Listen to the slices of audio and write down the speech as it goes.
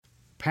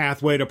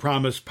Pathway to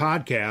Promise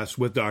podcast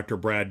with Dr.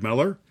 Brad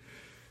Miller.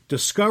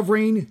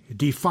 Discovering,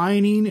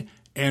 defining,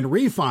 and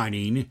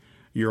refining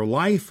your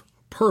life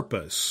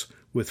purpose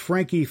with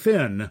Frankie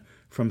Fihn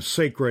from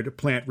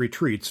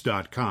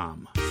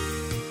sacredplantretreats.com.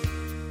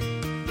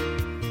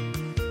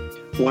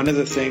 One of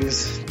the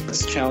things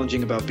that's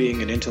challenging about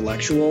being an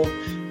intellectual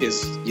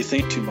is you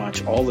think too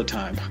much all the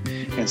time.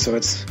 And so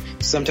it's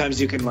sometimes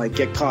you can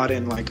get caught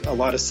in a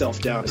lot of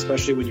self-doubt,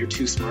 especially when you're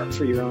too smart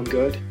for your own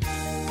good.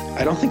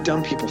 I don't think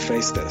dumb people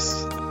face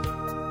this.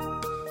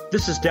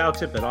 This is Dow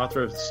Tippett,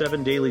 author of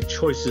 7 Daily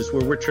Choices,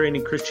 where we're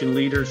training Christian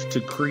leaders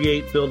to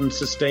create, build, and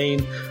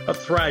sustain a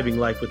thriving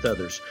life with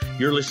others.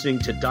 You're listening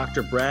to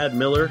Dr. Brad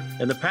Miller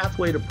and the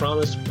Pathway to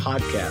Promise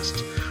podcast,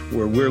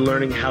 where we're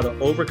learning how to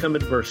overcome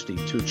adversity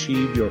to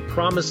achieve your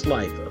promised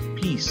life of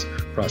peace,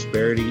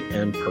 prosperity,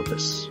 and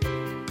purpose.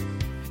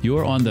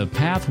 You're on the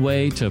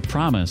Pathway to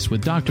Promise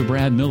with Dr.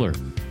 Brad Miller.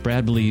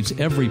 Brad believes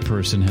every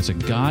person has a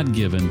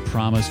God-given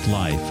promised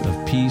life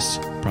of peace,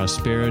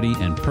 prosperity,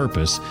 and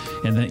purpose,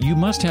 and that you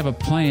must have a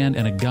plan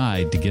and a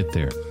guide to get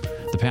there.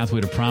 The Pathway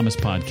to Promise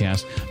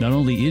podcast not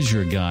only is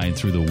your guide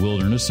through the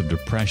wilderness of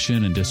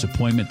depression and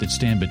disappointment that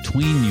stand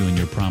between you and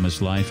your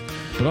promised life,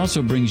 but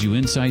also brings you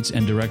insights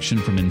and direction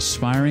from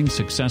inspiring,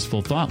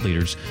 successful thought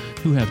leaders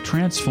who have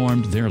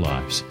transformed their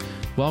lives.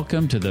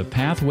 Welcome to the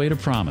Pathway to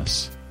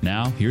Promise.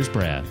 Now, here's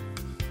Brad.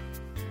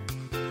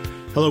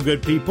 Hello,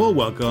 good people.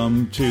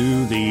 Welcome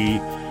to the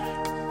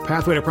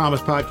Pathway to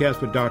Promise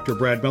podcast with Dr.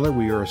 Brad Miller.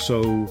 We are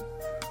so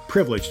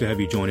privileged to have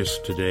you join us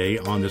today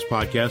on this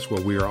podcast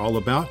where we are all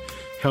about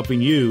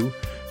helping you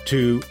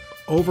to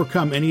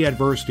overcome any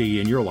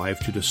adversity in your life,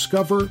 to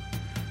discover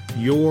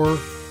your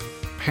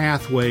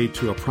pathway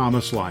to a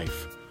promised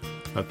life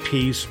of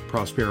peace,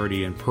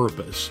 prosperity, and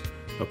purpose,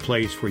 a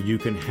place where you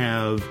can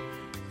have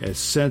a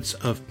sense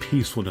of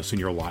peacefulness in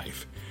your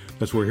life.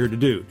 That's what we're here to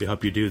do, to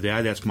help you do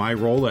that. That's my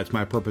role. That's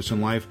my purpose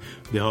in life,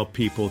 to help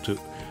people to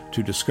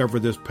discover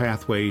this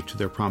pathway to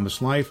their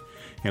promised life.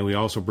 And we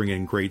also bring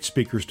in great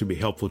speakers to be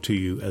helpful to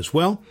you as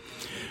well.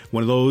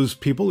 One of those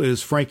people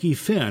is Frankie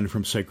Fihn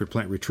from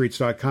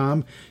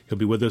sacredplantretreats.com. He'll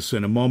be with us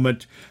in a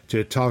moment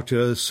to talk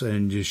to us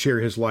and to share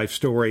his life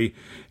story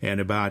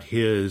and about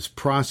his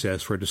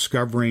process for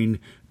discovering,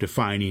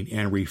 defining,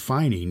 and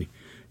refining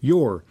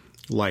your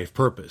life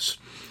purpose.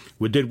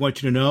 We did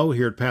want you to know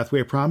here at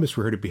Pathway of Promise,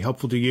 we're here to be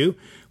helpful to you.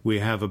 We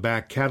have a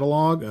back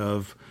catalog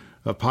of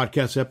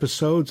podcast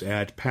episodes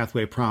at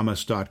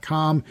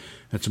pathwaypromise.com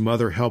and some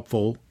other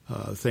helpful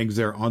things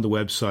there on the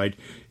website,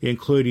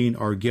 including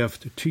our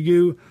gift to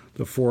you,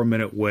 the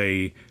 4-minute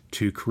way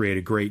to create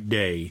a great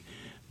day.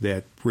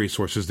 That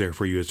resource is there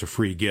for you as a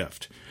free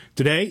gift.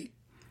 Today,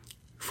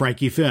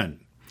 Frankie Fihn.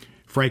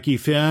 Frankie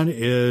Fihn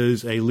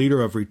is a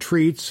leader of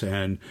retreats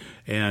and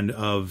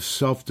of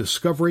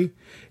self-discovery.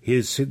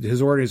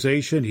 His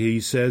organization, he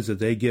says that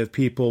they give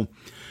people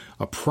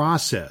a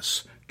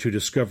process to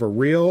discover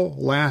real,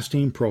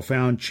 lasting,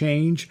 profound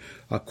change,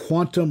 a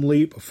quantum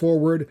leap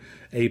forward,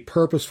 a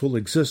purposeful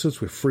existence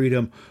with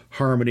freedom,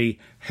 harmony,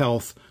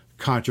 health,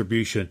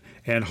 contribution,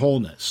 and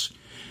wholeness.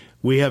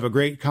 We have a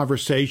great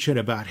conversation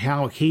about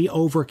how he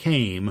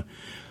overcame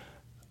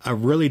a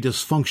really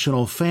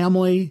dysfunctional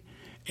family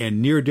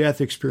and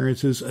near-death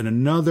experiences and a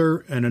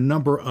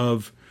number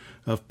of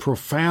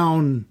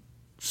profound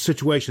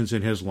situations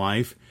in his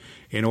life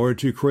in order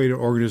to create an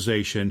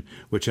organization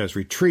which has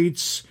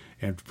retreats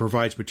and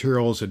provides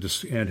materials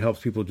and helps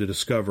people to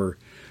discover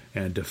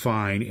and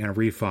define and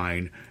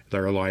refine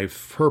their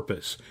life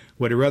purpose.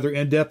 What a rather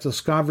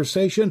in-depth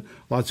conversation.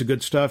 Lots of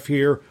good stuff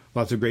here,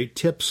 lots of great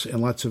tips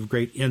and lots of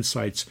great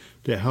insights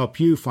to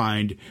help you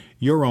find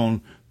your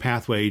own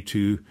pathway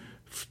to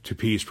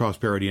peace,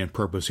 prosperity, and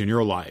purpose in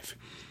your life.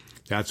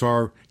 That's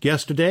our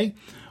guest today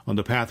on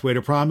the Pathway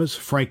to Promise,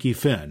 Frankie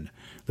Fihn.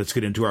 Let's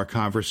get into our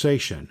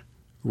conversation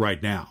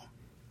right now.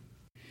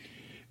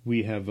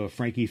 We have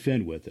Frankie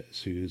Fihn with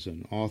us, who's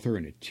an author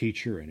and a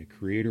teacher and a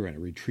creator and a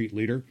retreat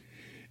leader.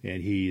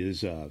 And he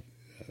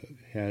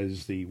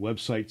has the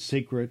website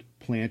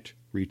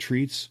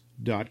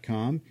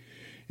sacredplantretreats.com.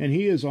 And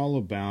he is all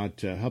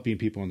about helping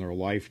people on their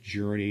life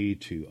journey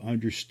to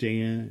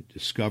understand,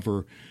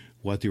 discover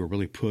what they were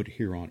really put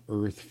here on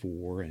earth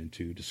for, and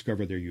to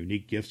discover their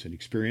unique gifts and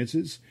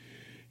experiences,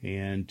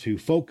 and to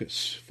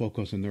focus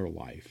on their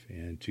life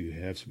and to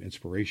have some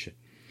inspiration.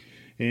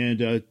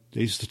 And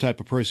he's the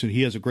type of person,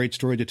 he has a great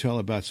story to tell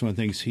about some of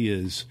the things he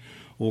has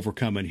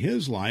overcome in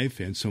his life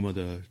and some of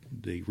the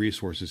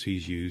resources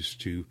he's used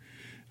to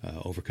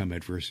overcome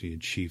adversity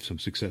and achieve some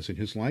success in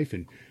his life.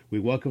 And we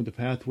welcome the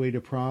Pathway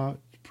to Promise,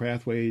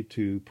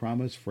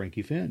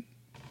 Frankie Fihn.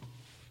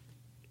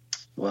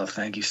 Well,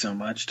 thank you so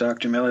much,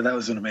 Dr. Miller. That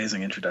was an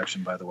amazing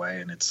introduction, by the way,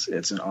 and it's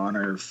an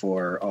honor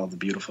for all the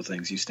beautiful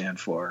things you stand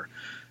for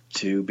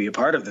to be a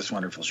part of this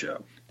wonderful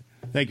show.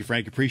 Thank you,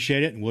 Frank.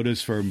 Appreciate it. And we'll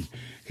just from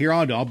here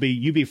on,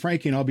 you be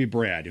Frankie and I'll be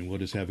Brad, and we'll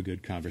just have a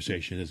good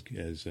conversation as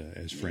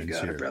friends you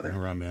got here. It, brother. All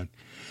right, man.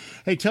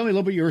 Hey, tell me a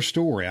little bit of your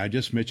story. I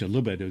just mentioned a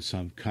little bit of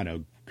some kind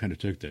of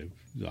took the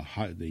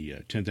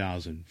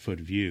 10,000 foot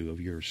view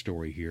of your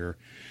story here,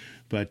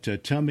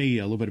 But tell me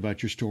a little bit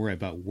about your story,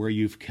 about where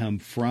you've come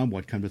from,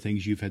 what kind of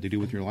things you've had to do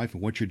with your life,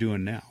 and what you're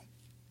doing now.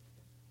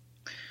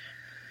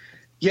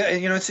 Yeah,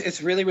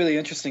 it's really, really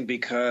interesting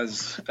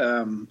because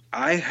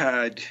I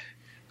had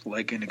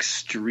like an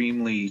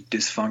extremely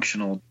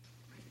dysfunctional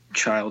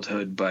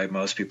childhood by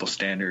most people's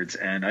standards,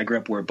 and I grew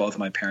up where both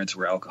my parents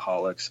were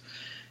alcoholics,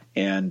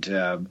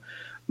 and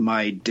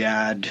my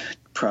dad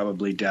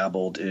probably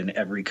dabbled in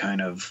every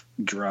kind of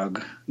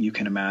drug you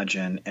can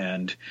imagine,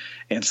 and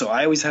so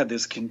I always had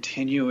this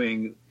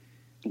continuing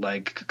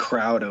like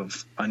crowd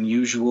of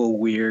unusual,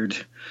 weird,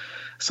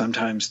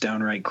 sometimes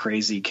downright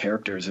crazy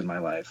characters in my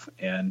life.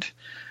 And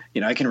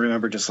I can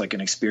remember just like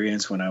an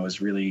experience when I was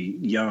really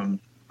young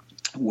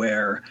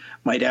where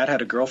my dad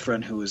had a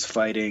girlfriend who was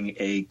fighting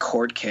a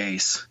court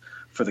case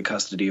for the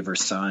custody of her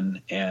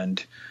son,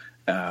 and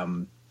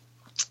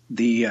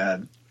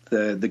the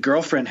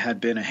girlfriend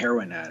had been a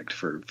heroin addict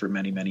for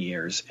many, many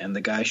years, and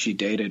the guy she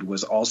dated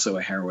was also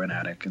a heroin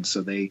addict, and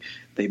so they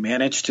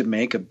managed to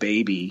make a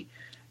baby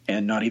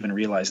and not even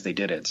realize they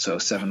did it. So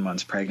 7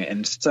 months pregnant,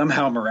 and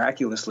somehow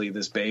miraculously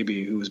this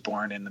baby, who was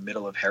born in the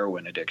middle of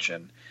heroin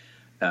addiction,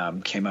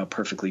 came out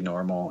perfectly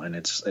normal, and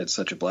it's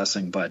such a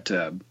blessing. But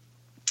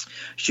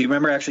she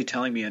remember actually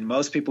telling me, and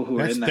most people who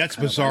are in that's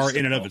bizarre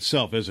in and of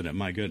itself, isn't it?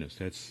 My goodness,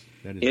 that is.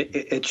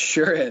 It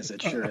sure is.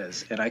 It sure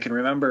is. And I can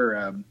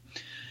remember,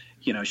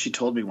 she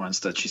told me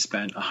once that she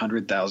spent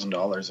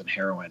 $100,000 in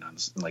heroin on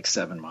like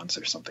 7 months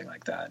or something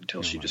like that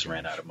until she just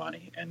ran out of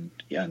money. And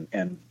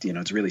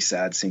it's really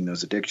sad seeing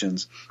those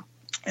addictions.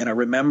 And I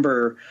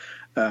remember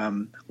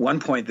one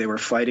point they were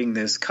fighting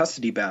this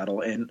custody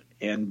battle,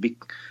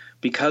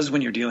 because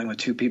when you're dealing with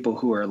two people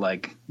who are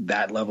like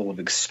that level of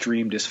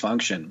extreme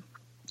dysfunction,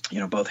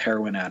 both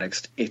heroin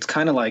addicts, it's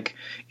kind of like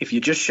if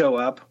you just show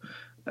up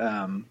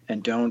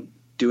and don't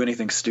do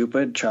anything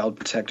stupid, Child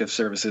Protective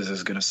Services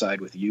is going to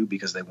side with you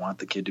because they want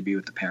the kid to be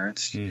with the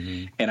parents.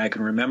 Mm-hmm. And I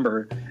can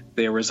remember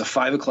there was a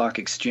 5:00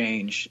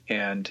 exchange,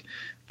 and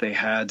they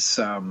had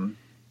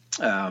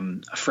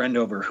a friend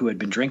over who had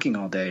been drinking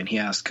all day, and he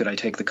asked, could I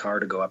take the car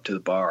to go up to the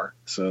bar?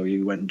 So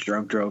he went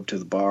and drove to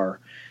the bar,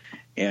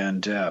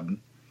 and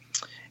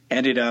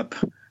ended up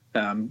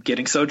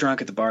getting so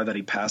drunk at the bar that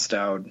he passed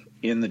out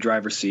in the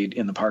driver's seat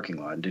in the parking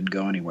lot and didn't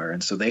go anywhere.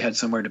 And so they had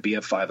somewhere to be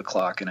at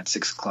 5:00, and at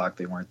 6:00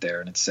 they weren't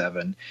there, and at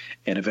 7.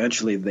 And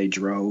eventually they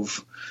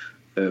drove.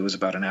 It was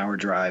about an hour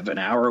drive, an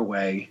hour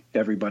away,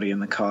 everybody in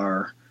the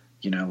car,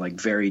 like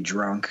very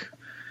drunk,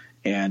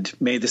 and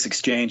made this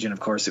exchange. And of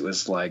course it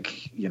was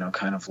like,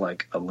 kind of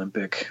like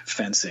Olympic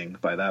fencing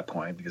by that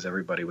point because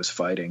everybody was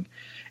fighting.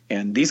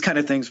 And these kind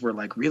of things were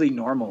like really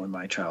normal in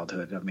my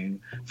childhood. I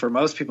mean, for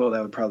most people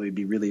that would probably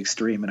be really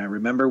extreme. And I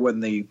remember when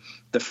the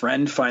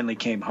friend finally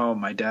came home,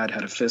 my dad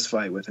had a fist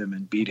fight with him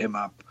and beat him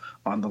up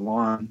on the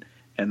lawn.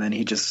 And then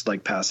he just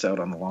like passed out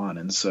on the lawn.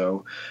 And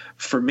so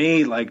for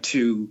me, like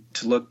to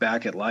look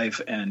back at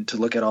life and to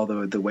look at all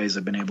the ways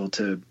I've been able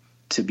to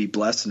be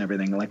blessed and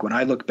everything, like when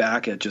I look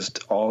back at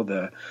just all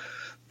the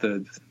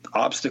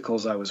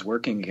obstacles I was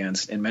working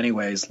against, in many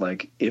ways,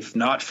 like if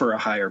not for a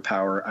higher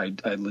power,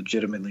 I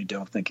legitimately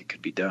don't think it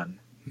could be done.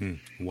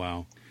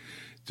 Wow.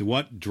 So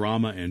what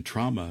drama and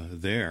trauma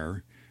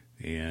there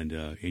and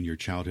in your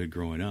childhood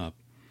growing up,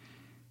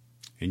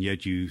 and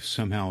yet you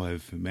somehow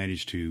have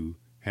managed to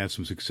have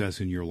some success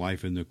in your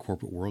life in the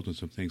corporate world and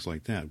some things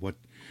like that. What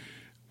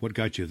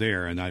got you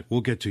there? And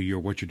we'll get to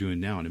what you're doing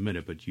now in a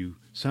minute, but you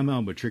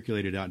somehow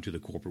matriculated out into the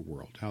corporate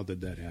world. How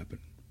did that happen?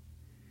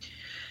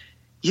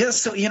 Yeah,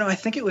 so I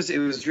think it was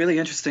really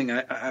interesting.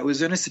 I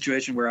was in a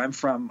situation where I'm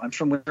from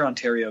Windsor,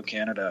 Ontario,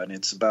 Canada, and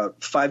it's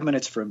about 5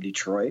 minutes from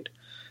Detroit,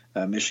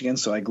 Michigan.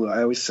 So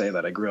I always say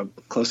that I grew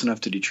up close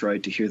enough to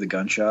Detroit to hear the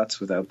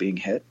gunshots without being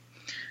hit.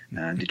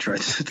 And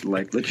Detroit's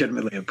like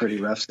legitimately a pretty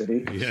rough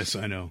city. Yes,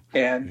 I know.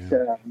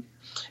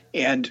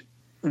 And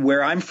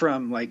where I'm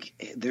from, like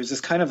there's this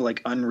kind of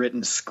like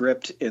unwritten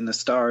script in the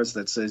stars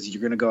that says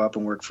you're going to go up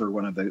and work for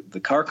one of the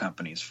car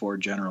companies, Ford,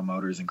 General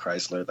Motors, and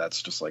Chrysler.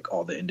 That's just like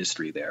all the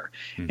industry there.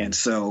 Mm-hmm. And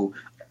so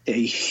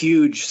a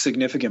huge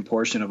significant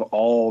portion of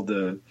all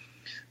the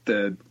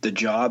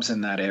jobs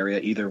in that area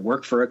either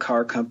work for a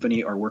car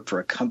company or work for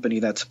a company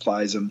that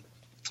supplies them.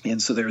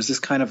 And so there was this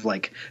kind of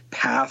like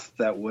path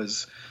that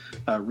was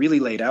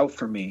really laid out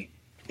for me.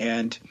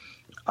 And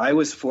I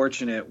was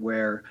fortunate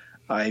where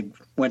I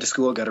went to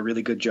school, got a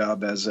really good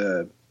job got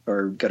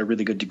a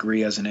really good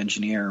degree as an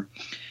engineer,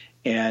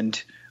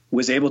 and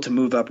was able to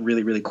move up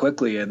really, really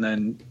quickly. And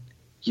then,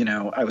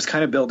 I was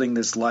kind of building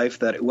this life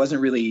that it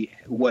wasn't really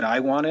what I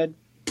wanted.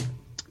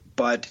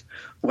 But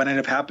what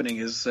ended up happening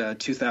is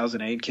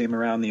 2008 came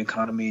around, the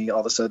economy, all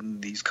of a sudden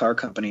these car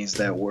companies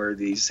that were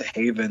these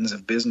havens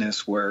of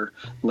business were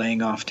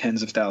laying off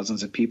tens of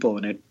thousands of people,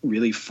 and it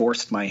really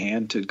forced my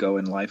hand to go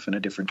in life in a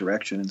different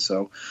direction. And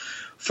so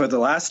for the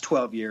last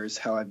 12 years,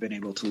 how I've been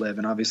able to live,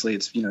 and obviously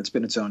it's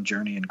been its own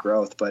journey and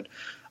growth, but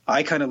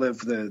I kind of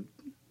live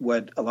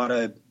what a lot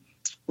of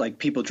like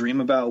people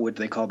dream about, what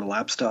they call the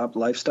laptop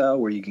lifestyle,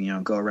 where you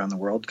can go around the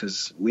world.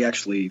 Because we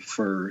actually,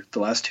 for the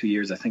last 2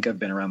 years, I think I've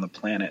been around the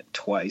planet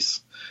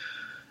twice.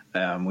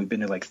 We've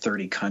been to like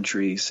 30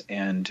 countries,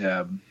 and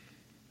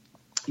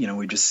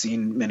we've just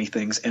seen many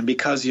things. And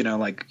because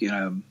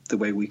the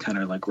way we kind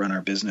of like run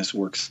our business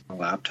works on a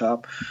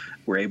laptop,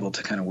 we're able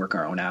to kind of work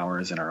our own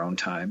hours and our own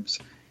times.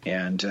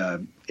 And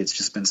it's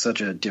just been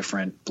such a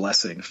different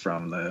blessing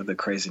from the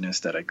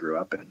craziness that I grew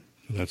up in.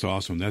 That's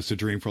awesome. That's the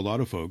dream for a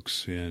lot of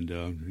folks, and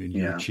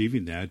you're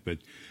achieving that. But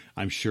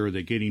I'm sure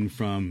that getting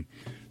from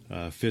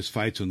fist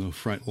fights on the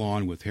front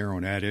lawn with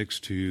heroin addicts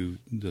to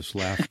this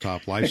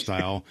laptop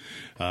lifestyle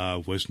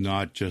was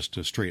not just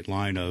a straight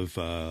line of,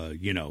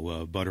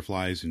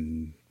 butterflies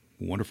and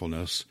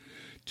wonderfulness.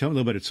 Tell me a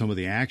little bit of some of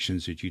the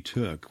actions that you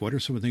took. What are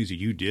some of the things that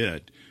you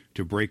did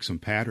to break some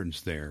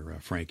patterns there,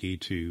 Frankie,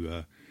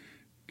 to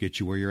get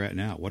you where you're at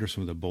now? What are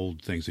some of the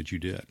bold things that you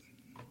did?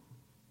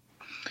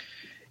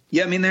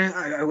 Yeah, I mean,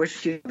 I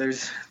wish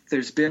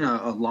there's been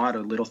a lot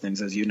of little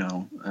things, as you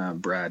know,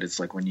 Brad.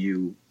 It's like when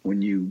you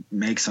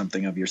make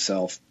something of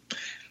yourself,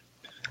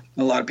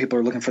 a lot of people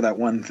are looking for that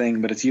one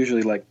thing, but it's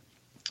usually like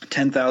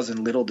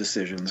 10,000 little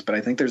decisions. But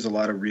I think there's a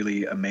lot of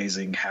really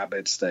amazing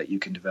habits that you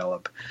can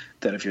develop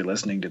that if you're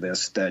listening to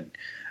this, that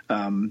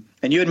and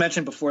you had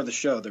mentioned before the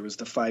show, there was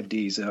the 5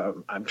 Ds.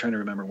 I'm trying to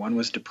remember. One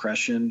was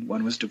depression,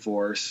 one was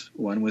divorce,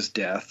 one was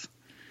death.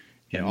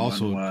 And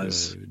also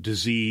was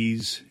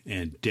disease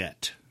and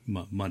debt.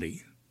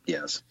 Money.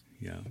 Yes.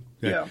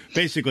 Yeah.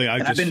 Basically,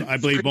 I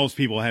believe most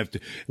people have to,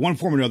 one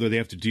form or another, they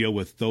have to deal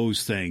with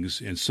those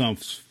things in some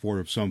form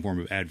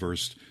of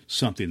adverse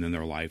something in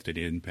their life that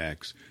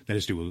impacts, that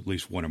has to do with at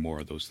least one or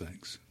more of those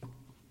things.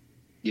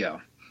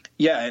 Yeah.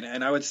 Yeah.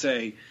 And I would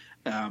say,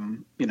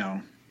 I'm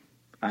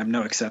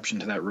no exception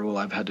to that rule.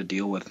 I've had to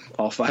deal with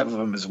all 5 of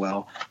them as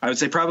well. I would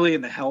say probably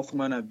in the health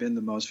one, I've been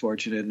the most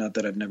fortunate. Not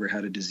that I've never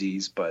had a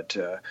disease, but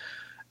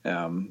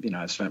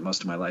I've spent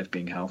most of my life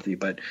being healthy,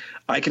 but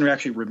I can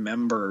actually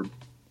remember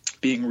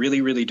being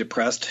really, really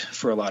depressed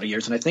for a lot of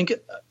years. And I think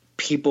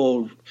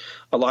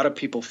a lot of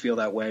people feel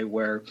that way,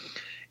 where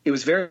it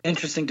was very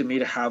interesting to me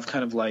to have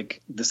kind of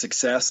like the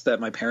success that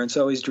my parents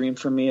always dreamed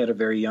for me at a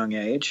very young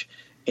age,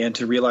 and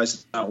to realize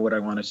it's not what I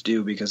wanted to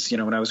do. Because,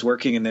 when I was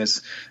working in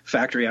this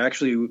factory, I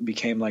actually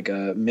became like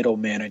a middle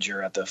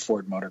manager at the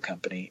Ford Motor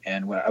Company.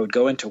 And when I would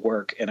go into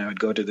work, and I would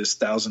go to this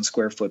 1,000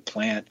 square foot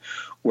plant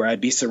where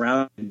I'd be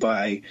surrounded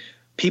by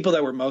people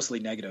that were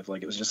mostly negative.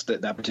 Like, it was just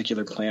that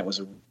particular plant was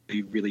a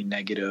really, really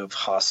negative,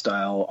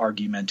 hostile,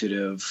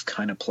 argumentative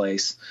kind of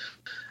place.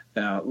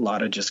 A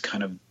lot of just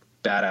kind of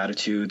bad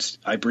attitudes.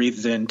 I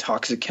breathed in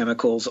toxic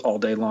chemicals all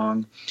day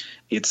long.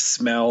 It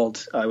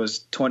smelled. I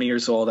was 20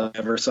 years old. I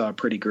never saw a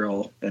pretty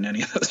girl in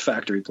any of those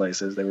factory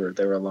places. They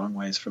were a long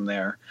ways from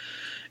there.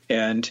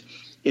 And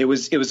it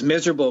was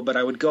miserable, but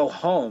I would go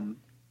home,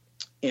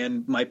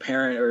 and my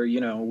parent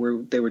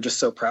they were just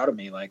so proud of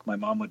me. Like, my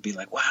mom would be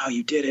like, "Wow,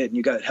 you did it, and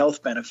you got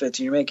health benefits,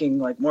 and you're making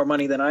like more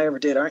money than I ever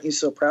did. Aren't you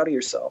so proud of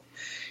yourself?"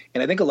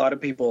 And I think a lot of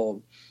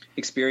people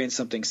experience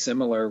something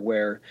similar,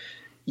 where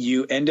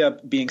you end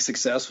up being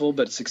successful,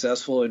 but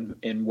successful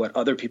in what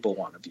other people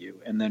want of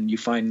you. And then you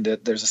find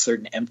that there's a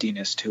certain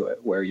emptiness to it,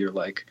 where you're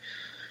like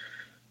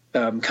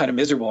kind of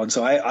miserable. And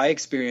so I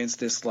experienced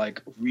this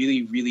like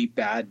really, really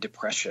bad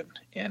depression.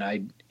 And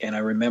I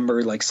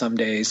remember like some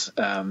days,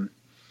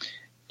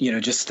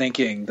 just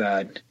thinking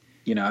that,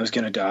 I was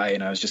going to die,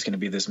 and I was just going to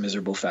be this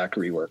miserable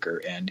factory worker.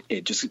 And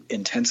it just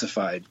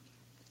intensified.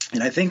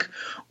 And I think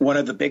one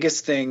of the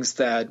biggest things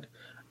that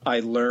I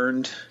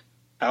learned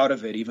out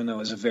of it, even though it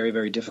was a very,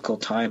 very difficult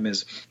time,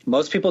 is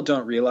most people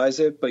don't realize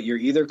it, but you're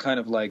either kind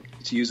of like,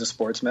 to use a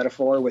sports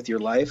metaphor with your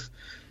life,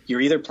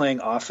 you're either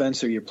playing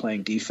offense or you're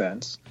playing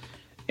defense.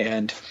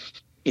 And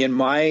in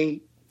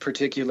my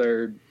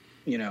particular,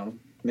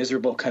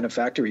 miserable kind of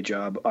factory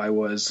job, I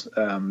was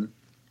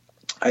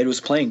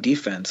playing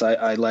defense.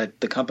 I let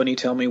the company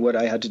tell me what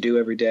I had to do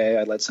every day.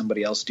 I let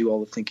somebody else do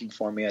all the thinking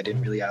for me. I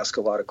didn't really ask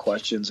a lot of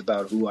questions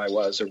about who I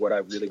was or what I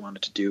really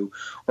wanted to do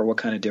or what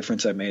kind of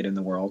difference I made in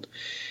the world.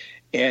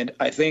 And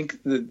I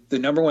think the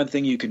number one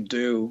thing you can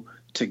do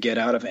to get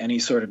out of any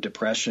sort of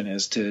depression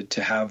is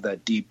to have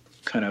that deep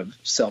kind of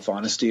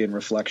self-honesty and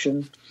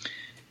reflection,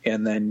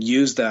 and then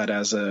use that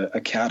as a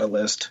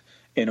catalyst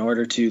in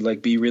order to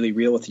like be really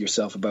real with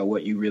yourself about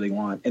what you really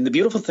want. And the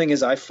beautiful thing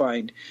is, I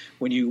find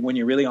when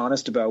you're really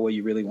honest about what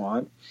you really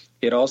want,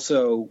 it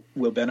also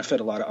will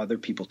benefit a lot of other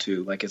people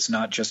too. Like, it's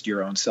not just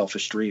your own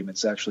selfish dream.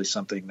 It's actually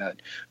something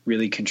that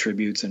really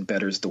contributes and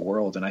betters the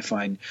world. And I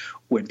find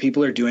when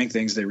people are doing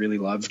things they really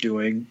love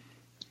doing,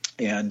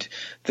 and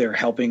they're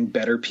helping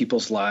better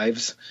people's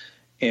lives,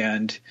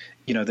 and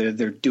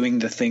they're doing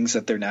the things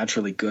that they're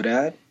naturally good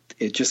at,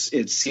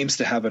 it seems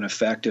to have an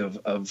effect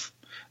of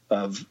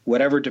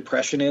whatever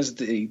depression is,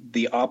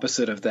 the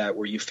opposite of that,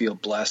 where you feel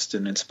blessed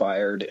and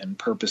inspired and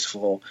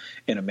purposeful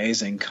and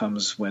amazing,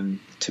 comes when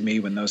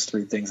those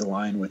 3 things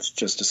align, which,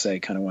 just to say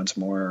kind of once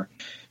more,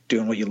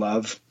 doing what you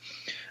love,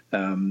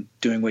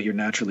 doing what you're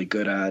naturally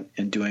good at,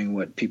 and doing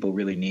what people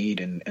really need,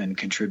 and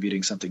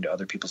contributing something to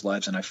other people's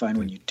lives. And I find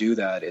when you do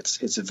that,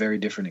 it's a very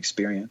different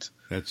experience.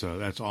 That's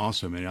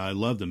awesome. And I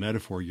love the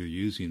metaphor you're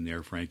using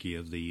there, Frankie,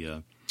 of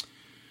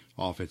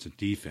offense and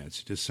defense.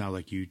 It just sounded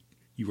like you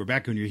were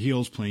back on your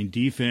heels playing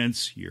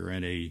defense. You're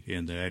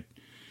in that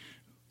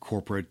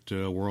corporate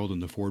world in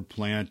the Ford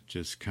plant,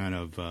 just kind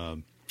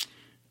of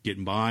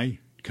getting by,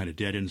 kind of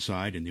dead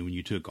inside. And then when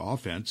you took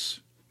offense,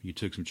 you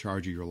took some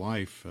charge of your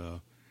life.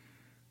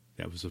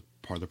 That was a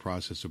part of the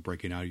process of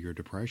breaking out of your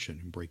depression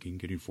and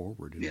getting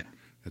forward. And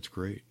that's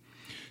great.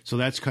 So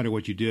that's kind of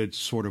what you did,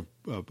 sort of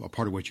a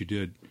part of what you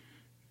did,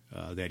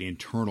 that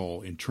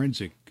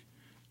intrinsic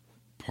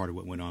part of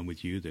what went on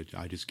with you, that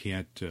I just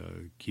can't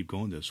keep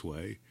going this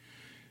way.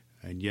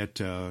 And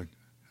yet I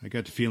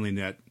got the feeling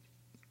that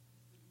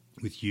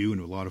with you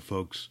and a lot of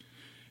folks,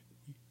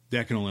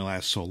 that can only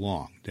last so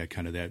long. That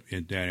kind of that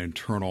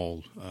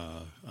internal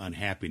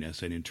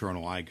unhappiness, that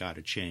internal I got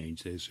to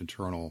change, this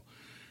internal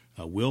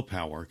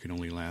willpower can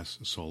only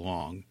last so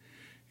long,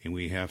 and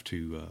we have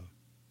to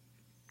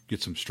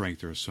get some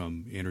strength or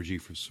some energy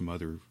from some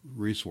other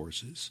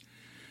resources.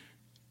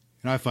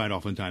 And I find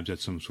oftentimes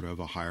that's some sort of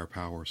a higher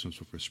power, some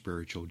sort of a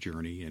spiritual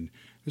journey. And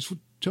just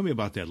tell me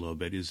about that a little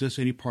bit. Is this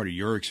any part of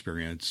your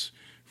experience,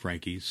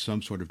 Frankie,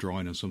 some sort of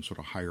drawing on some sort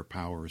of higher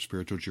power or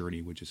spiritual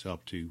journey which has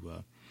helped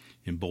to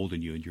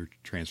embolden you in your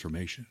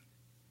transformation?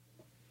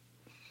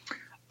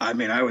 I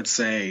mean, I would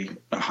say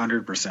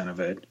 100% of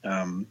it.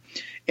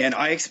 And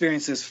I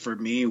experienced this. For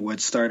me,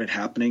 what started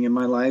happening in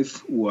my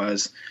life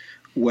was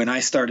when I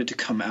started to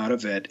come out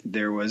of it,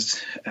 there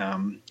was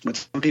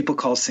what some people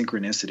call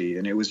synchronicity.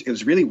 And it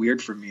was really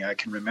weird for me. I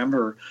can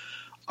remember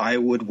I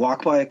would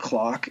walk by a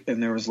clock,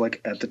 and there was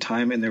at the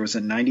time, and there was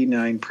a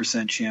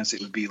 99% chance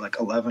it would be like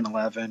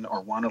 11:11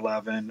 or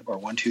 1:11 or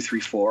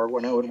 1:2:3:4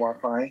 when I would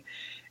walk by.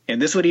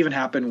 And this would even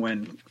happen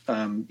when,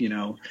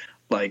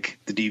 like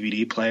the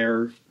DVD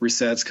player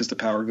resets because the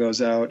power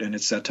goes out and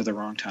it's set to the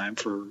wrong time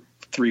for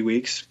 3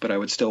 weeks, but I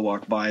would still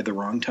walk by the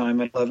wrong time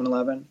at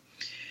 11:11.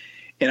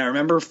 And I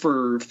remember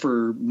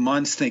for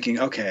months thinking,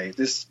 okay,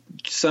 this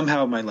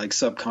somehow my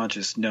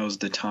subconscious knows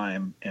the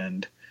time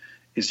and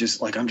is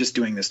just I'm just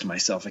doing this to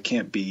myself. It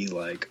can't be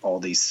all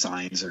these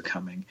signs are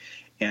coming.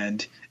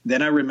 And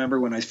then I remember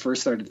when I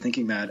first started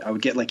thinking that, I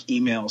would get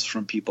emails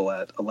from people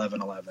at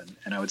 11:11,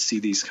 and I would see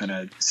these kind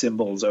of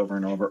symbols over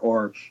and over.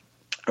 Or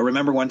I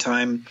remember one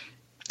time,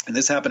 and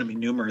this happened to me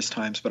numerous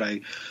times, but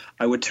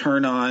I would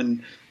turn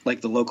on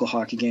the local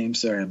hockey game.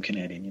 Sorry, I'm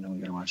Canadian. We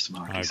got to watch some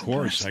hockey. Of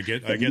course, I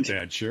get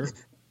that. Sure.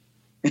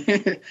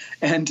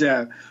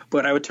 And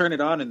but I would turn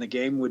it on, and the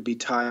game would be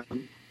tied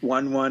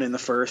 1-1 in the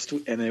first,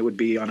 and it would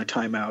be on a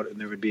timeout, and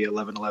there would be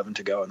 11:11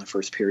 to go in the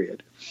first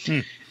period.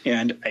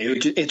 And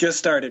it just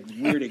started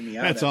weirding me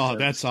out. That's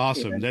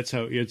awesome. That's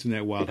how, isn't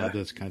that wild how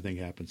this kind of thing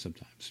happens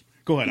sometimes?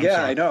 Go ahead. I'm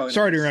sorry. I know.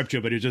 Sorry to interrupt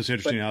you, but it's just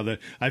interesting how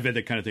I've had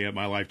that kind of thing in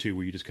my life too,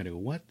 where you just kind of go,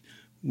 what?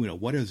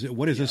 What is it?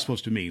 What is this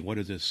supposed to mean? What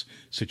is this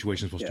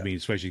situation supposed to mean?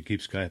 Especially it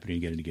keeps happening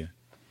again and again.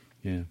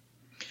 Yeah.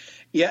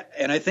 Yeah,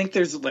 and I think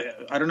there's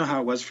I don't know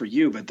how it was for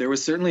you, but there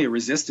was certainly a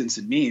resistance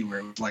in me where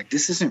it was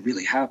this isn't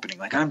really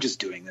happening. I'm just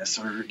doing this,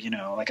 or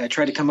I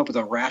tried to come up with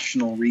a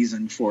rational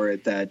reason for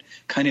it that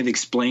kind of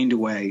explained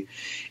away.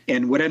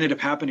 And what ended up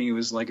happening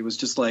was it was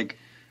just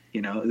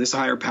this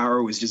higher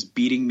power was just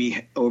beating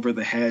me over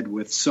the head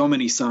with so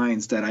many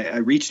signs that I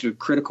reached a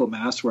critical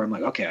mass where I'm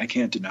okay, I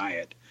can't deny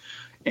it.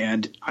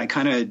 And I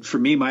kind of, for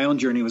me, my own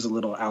journey was a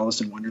little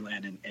Alice in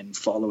Wonderland and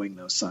following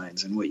those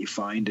signs. And what you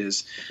find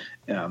is,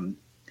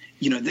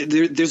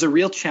 there's a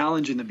real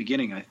challenge in the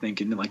beginning, I think,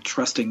 in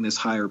trusting this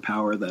higher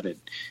power that it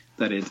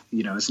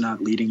is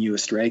not leading you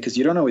astray, because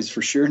you don't always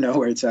for sure know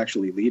where it's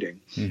actually leading.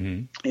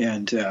 Mm-hmm.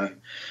 And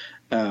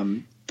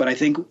but I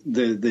think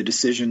the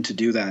decision to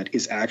do that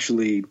is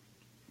actually,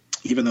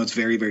 even though it's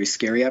very, very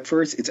scary at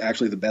first, it's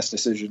actually the best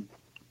decision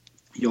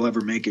you'll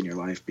ever make in your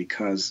life,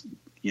 because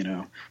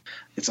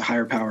it's a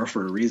higher power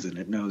for a reason.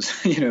 It knows,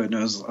 it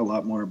knows a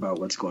lot more about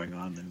what's going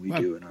on than we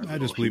do in our I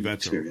just believe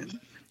that's experience.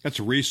 That's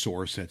a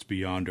resource that's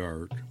beyond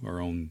our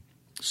own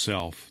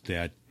self,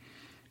 that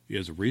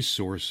is a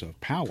resource of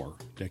power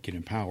that can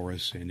empower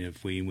us. And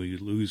if we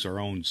lose our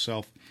own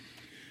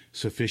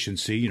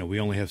self-sufficiency, we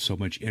only have so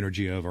much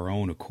energy of our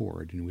own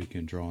accord, and we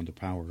can draw on the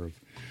power of,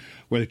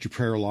 whether it's your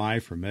prayer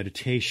life or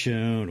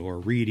meditation or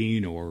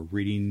reading or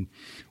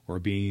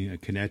being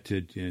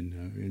connected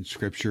in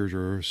scriptures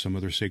or some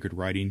other sacred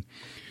writing,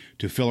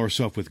 to fill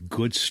ourselves with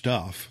good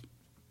stuff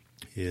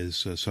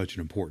is such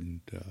an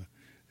important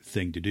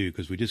thing to do,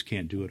 because we just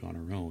can't do it on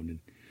our own,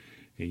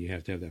 and you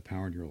have to have that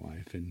power in your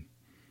life. And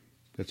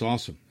that's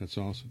awesome.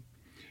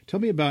 Tell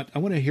me I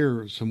want to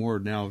hear some more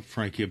now,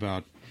 Frankie,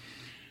 about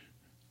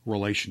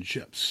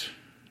relationships.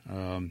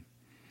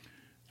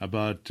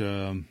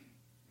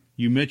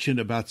 You mentioned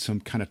about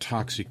some kind of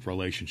toxic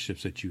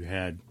relationships that you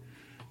had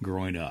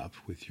growing up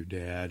with your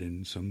dad,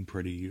 and some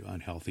pretty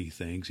unhealthy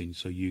things, and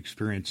so you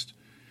experienced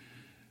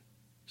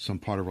some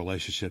part of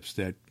relationships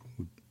that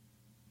would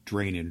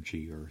drain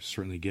energy, or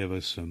certainly give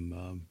us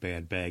some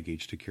bad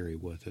baggage to carry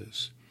with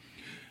us.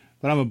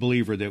 But I'm a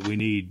believer that we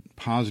need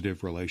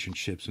positive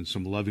relationships and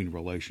some loving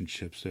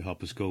relationships to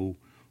help us go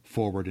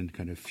forward and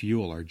kind of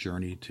fuel our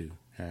journey to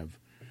have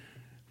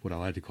what I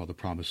like to call the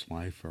promised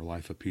life, or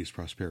life of peace,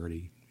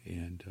 prosperity,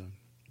 and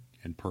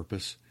and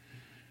purpose.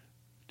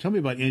 Tell me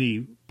about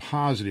any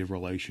positive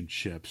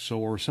relationships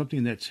or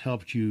something that's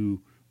helped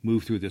you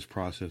move through this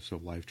process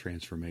of life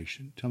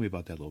transformation. Tell me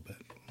about that a little bit.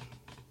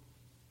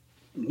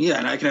 Yeah,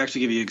 and I can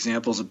actually give you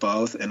examples of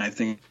both, and I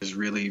think there's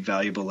really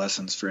valuable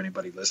lessons for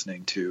anybody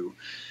listening to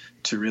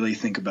really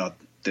think about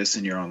this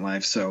in your own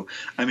life. So,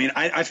 I mean,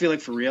 I feel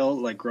like for real,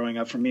 like growing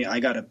up for me, I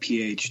got a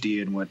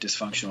PhD in what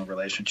dysfunctional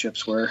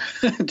relationships were.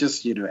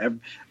 Just,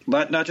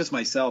 not just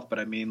myself, but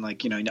I mean,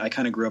 like, I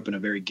kind of grew up in a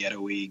very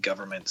ghetto-y,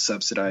 government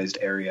subsidized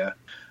area.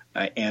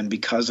 And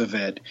because of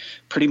it,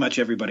 pretty much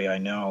everybody I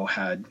know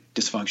had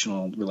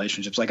dysfunctional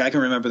relationships. Like I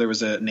can remember there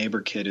was a neighbor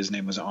kid, his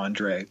name was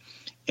Andre,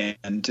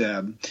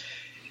 and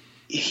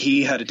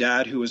he had a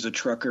dad who was a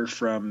trucker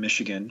from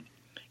Michigan,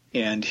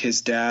 and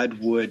his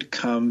dad would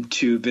come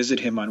to visit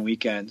him on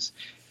weekends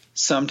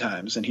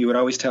sometimes, and he would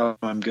always tell him,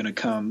 I'm going to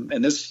come,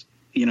 and this,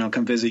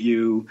 come visit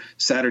you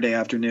Saturday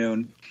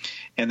afternoon.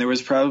 And there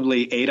was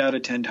probably 8 out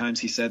of 10 times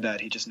he said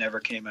that he just never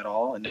came at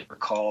all and never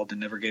called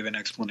and never gave an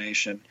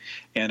explanation.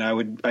 And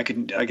I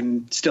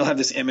can still have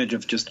this image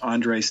of just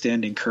Andre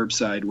standing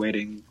curbside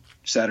waiting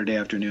Saturday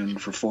afternoon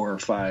for 4 or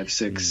 5,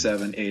 6,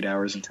 7, 8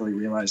 hours until he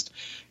realized,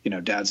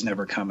 Dad's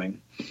never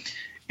coming.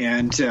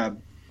 And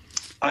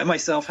I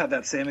myself had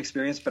that same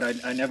experience, but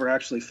I never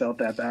actually felt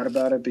that bad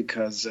about it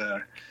because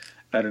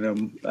I don't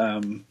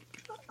know,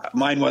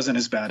 mine wasn't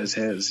as bad as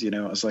his. It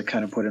was like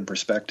kind of put in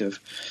perspective.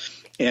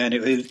 And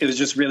it was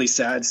just really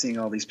sad seeing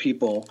all these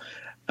people.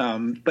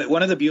 But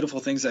one of the beautiful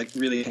things that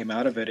really came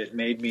out of it, it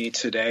made me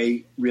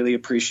today really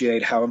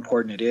appreciate how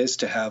important it is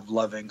to have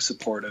loving,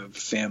 supportive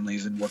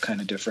families and what kind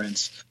of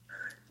difference,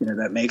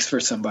 that makes for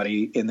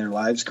somebody in their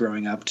lives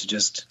growing up to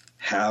just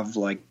have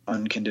like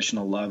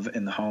unconditional love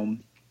in the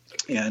home.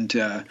 And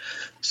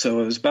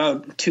so it was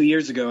about 2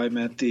 years ago I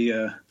met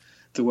the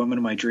woman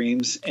of my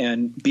dreams.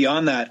 And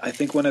beyond that, I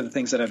think one of the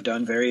things that I've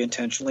done very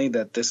intentionally,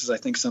 that this is, I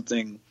think,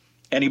 something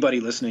anybody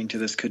listening to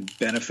this could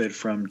benefit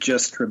from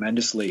just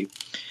tremendously,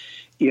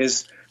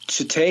 is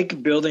to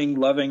take building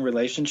loving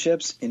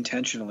relationships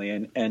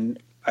intentionally. And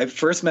I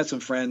first met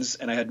some friends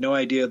and I had no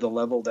idea the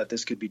level that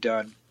this could be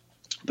done.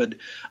 But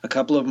a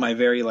couple of my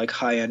very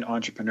high-end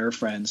entrepreneur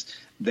friends,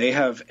 they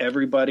have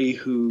everybody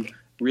who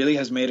really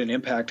has made an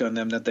impact on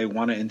them that they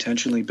want to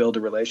intentionally build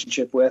a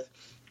relationship with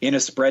in a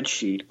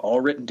spreadsheet,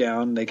 all written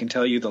down. They can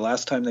tell you the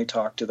last time they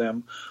talked to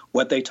them,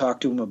 what they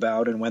talked to them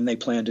about, and when they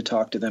plan to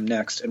talk to them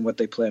next, and what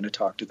they plan to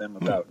talk to them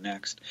about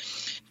next.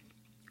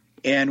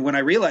 And when I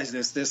realized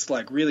this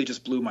really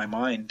just blew my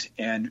mind.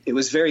 And it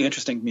was very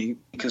interesting to me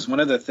because one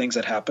of the things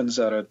that happens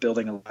out of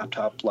building a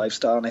laptop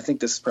lifestyle, and I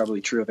think this is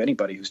probably true of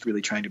anybody who's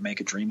really trying to make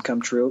a dream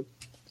come true,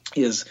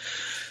 is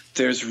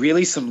there's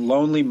really some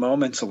lonely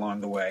moments along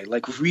the way,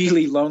 like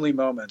really lonely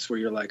moments where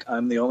you're like,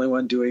 I'm the only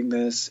one doing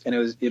this. And it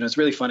was, it's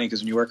really funny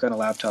because when you work on a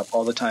laptop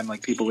all the time,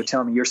 like people would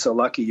tell me, you're so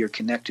lucky you're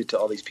connected to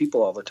all these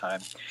people all the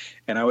time.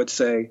 And I would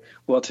say,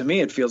 well, to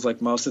me, it feels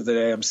like most of the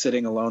day I'm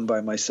sitting alone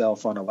by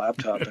myself on a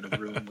laptop in a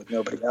room with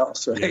nobody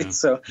else. Right. Yeah,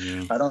 so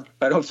yeah.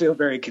 I don't feel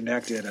very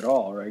connected at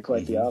all. Right.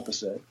 Quite the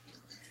opposite.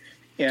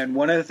 And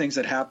one of the things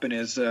that happened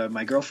is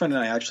my girlfriend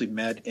and I actually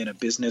met in a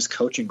business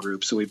coaching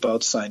group. So we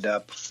both signed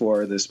up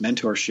for this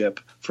mentorship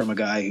from a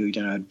guy who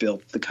had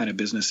built the kind of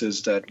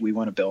businesses that we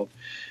want to build.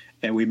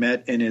 And we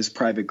met in his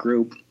private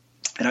group.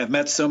 And I've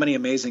met so many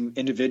amazing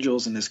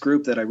individuals in this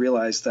group that I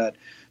realized that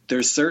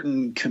there's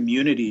certain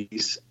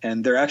communities,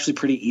 and they're actually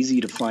pretty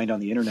easy to find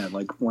on the internet.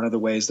 Like one of the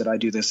ways that I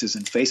do this is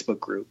in Facebook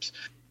groups.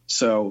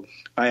 So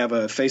I have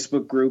a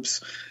Facebook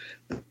groups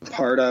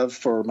part of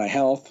for my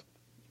health.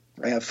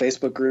 I have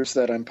Facebook groups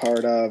that I'm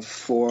part of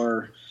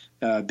for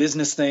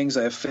business things.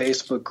 I have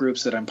Facebook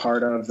groups that I'm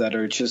part of that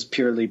are just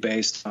purely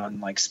based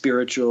on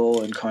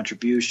spiritual and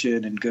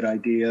contribution and good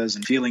ideas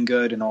and feeling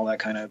good and all that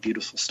kind of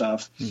beautiful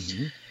stuff.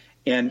 Mm-hmm.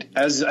 And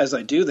as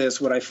I do this,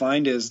 what I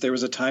find is there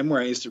was a time where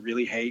I used to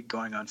really hate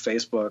going on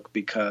Facebook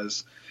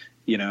because,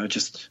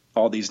 just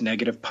all these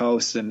negative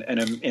posts. And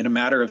in a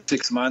matter of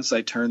 6 months,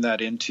 I turned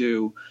that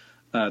into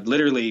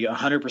literally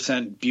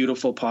 100%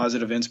 beautiful,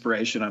 positive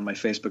inspiration on my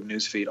Facebook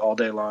newsfeed all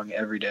day long,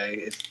 every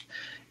day.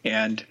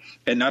 And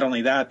not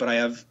only that, but I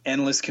have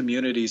endless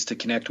communities to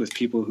connect with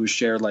people who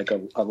share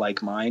a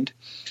like mind.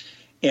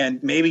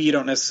 And maybe you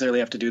don't necessarily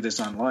have to do this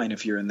online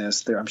if you're in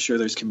this. I'm sure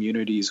there's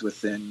communities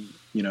within,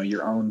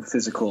 your own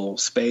physical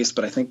space.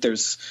 But I think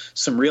there's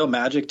some real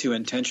magic to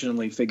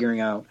intentionally figuring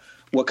out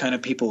what kind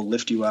of people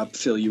lift you up,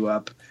 fill you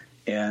up,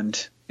 and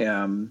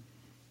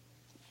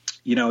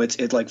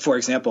it's like, for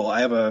example,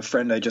 I have a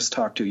friend I just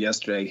talked to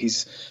yesterday.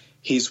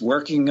 He's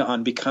working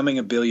on becoming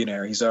a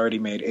billionaire. He's already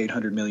made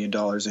 $800 million,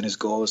 and his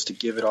goal is to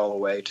give it all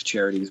away to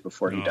charities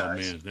before he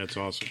dies. Oh, man, that's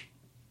awesome.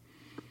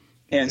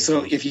 And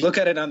so if you look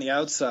at it on the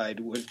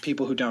outside with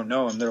people who don't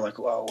know him, they're like,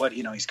 well, what,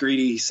 he's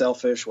greedy, he's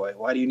selfish.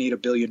 Why do you need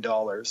 $1 billion?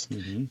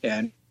 Mm-hmm.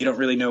 And you don't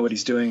really know what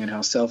he's doing and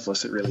how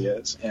selfless it really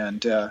is.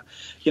 And,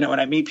 when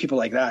I meet people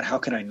like that, how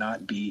can I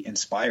not be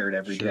inspired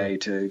every day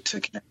to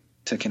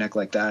connect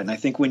like that? And I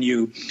think when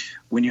you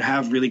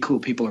have really cool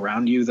people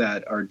around you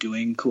that are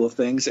doing cool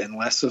things and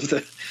less of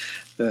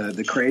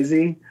the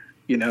crazy,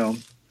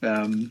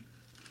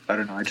 I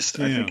don't know. I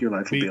think your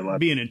life will be a lot.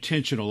 Being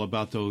intentional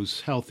about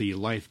those healthy,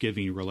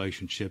 life-giving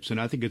relationships.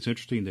 And I think it's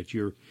interesting that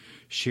you're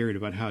sharing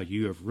about how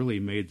you have really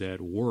made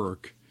that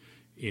work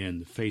in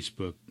the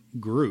Facebook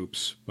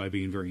groups by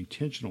being very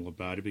intentional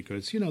about it,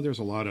 because, there's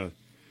a lot of,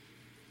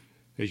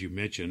 as you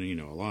mentioned,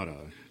 a lot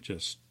of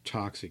just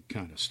toxic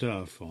kind of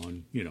stuff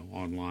on,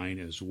 online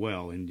as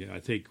well. And I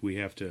think we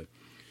have to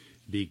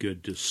be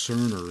good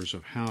discerners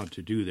of how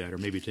to do that, or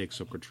maybe take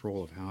some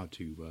control of how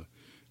to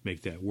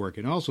make that work.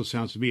 And it also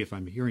sounds to me, if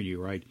I'm hearing you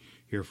right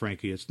here,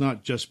 Frankie, it's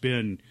not just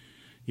been,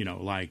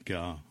 like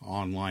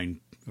online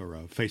or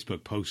a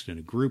Facebook post in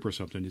a group or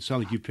something. It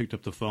sounds like you picked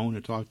up the phone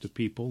and talked to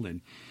people,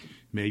 and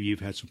maybe you've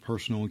had some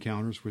personal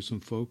encounters with some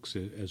folks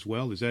as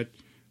well. Is that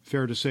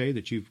fair to say,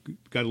 that you've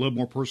got a little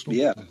more personal?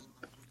 Yeah.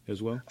 As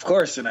well? Of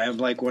course. And I have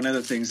one of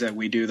the things that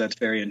we do that's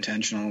very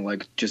intentional,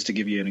 just to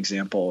give you an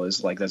example, is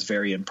that's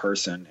very in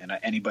person, and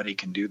anybody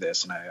can do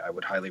this, and I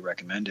would highly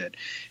recommend it,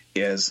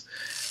 is,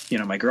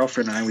 my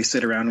girlfriend and I, we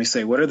sit around and we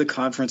say, what are the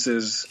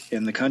conferences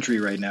in the country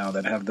right now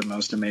that have the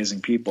most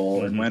amazing people,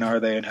 mm-hmm. and when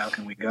are they, and how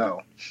can we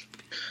go?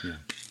 Yeah.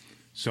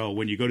 So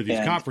when you go to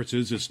these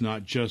conferences, it's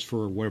not just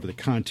for whatever the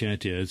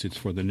content is, it's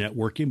for the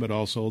networking, but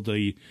also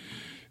the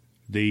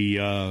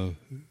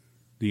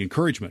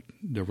encouragement,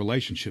 the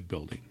relationship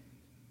building.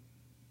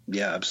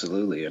 Yeah,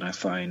 absolutely. And I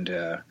find,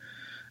 I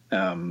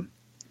don't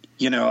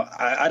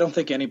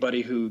think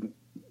anybody who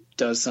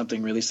does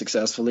something really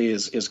successfully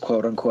is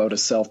quote unquote a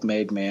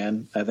self-made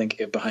man. I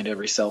think behind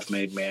every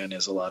self-made man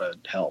is a lot of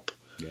help.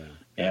 Yeah.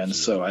 And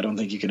so I don't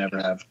think you can ever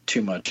have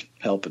too much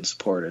help and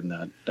support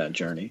in that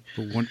journey.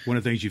 But one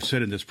of the things you've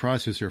said in this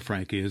process here,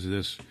 Frankie,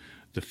 is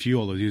the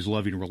fuel of these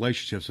loving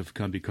relationships have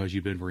come because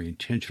you've been very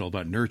intentional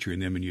about nurturing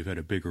them, and you've had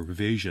a bigger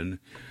vision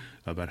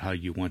about how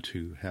you want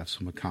to have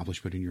some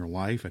accomplishment in your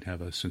life and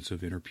have a sense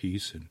of inner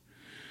peace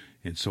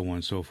and so on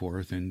and so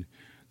forth. And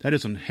that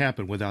doesn't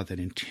happen without that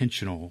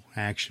intentional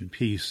action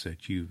piece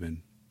that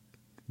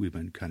we've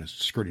been kind of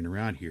skirting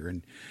around here.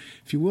 And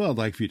if you will, I'd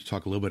like for you to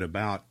talk a little bit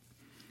about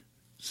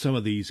some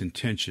of these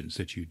intentions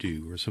that you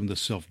do, or some of the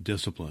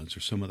self-disciplines,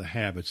 or some of the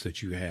habits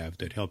that you have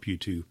that help you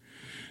to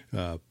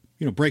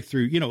break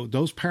through,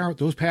 those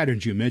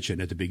patterns you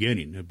mentioned at the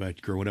beginning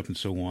about growing up and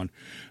so on.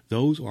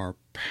 Those are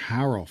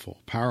powerful,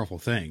 powerful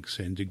things.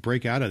 And to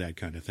break out of that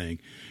kind of thing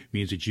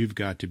means that you've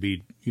got to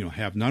be,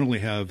 have not only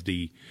have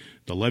the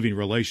loving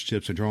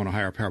relationships and draw on a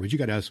higher power, but you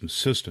got to have some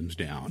systems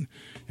down.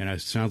 And it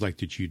sounds like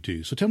that you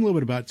do. So tell me a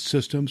little bit about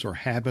systems or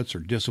habits or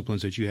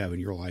disciplines that you have in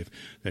your life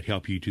that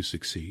help you to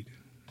succeed.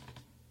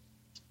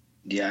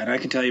 Yeah. And I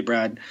can tell you,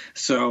 Brad,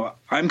 so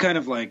I'm kind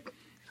of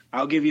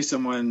I'll give you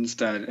some ones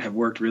that have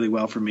worked really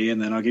well for me,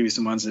 and then I'll give you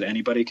some ones that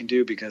anybody can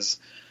do, because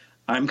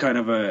I'm kind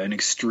of an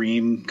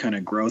extreme kind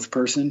of growth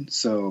person.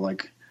 So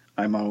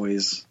I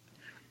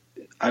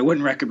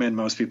wouldn't recommend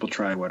most people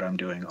try what I'm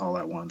doing all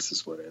at once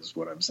is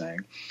what I'm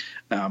saying.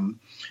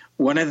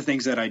 One of the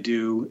things that I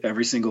do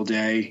every single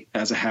day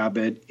as a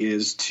habit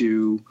is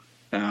to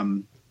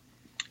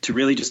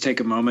really just take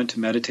a moment to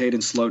meditate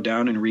and slow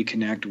down and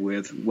reconnect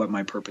with what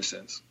my purpose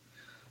is.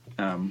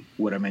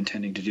 What I'm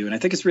intending to do. And I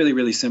think it's really,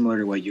 really similar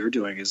to what you're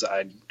doing. Is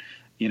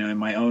in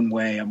my own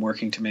way, I'm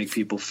working to make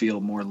people feel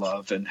more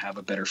loved and have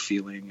a better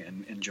feeling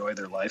and enjoy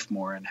their life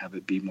more and have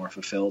it be more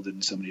fulfilled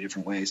in so many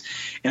different ways.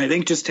 And I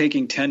think just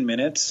taking 10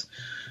 minutes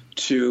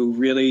to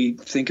really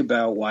think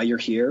about why you're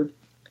here,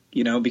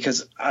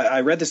 because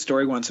I read this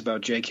story once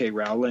about J.K.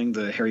 Rowling,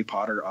 the Harry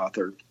Potter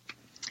author,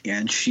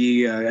 and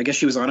she, I guess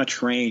she was on a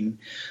train,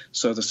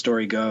 so the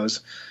story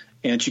goes,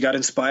 and she got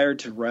inspired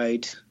to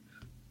write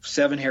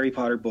 7 Harry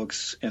Potter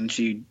books, and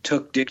she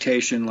took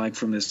dictation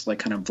from this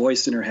kind of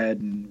voice in her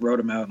head and wrote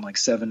them out in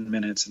 7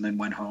 minutes, and then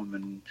went home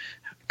and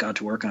got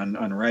to work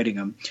on writing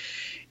them.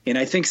 And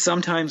I think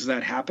sometimes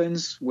that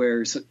happens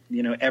where,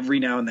 every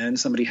now and then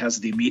somebody has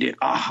the immediate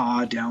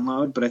aha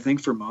download. But I think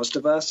for most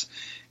of us,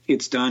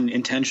 it's done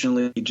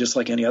intentionally, just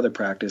like any other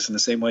practice. In the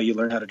same way you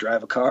learn how to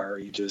drive a car,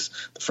 the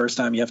first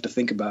time you have to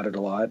think about it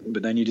a lot,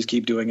 but then you just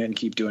keep doing it and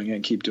keep doing it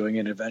and keep doing it.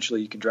 And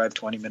eventually you can drive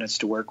 20 minutes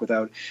to work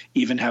without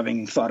even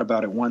having thought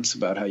about it once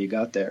about how you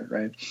got there.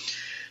 Right.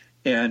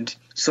 And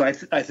so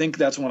I think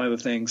that's one of the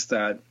things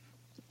that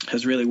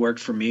has really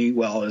worked for me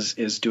well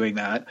is doing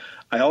that.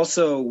 I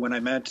also, when I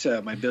met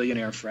my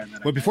billionaire friend.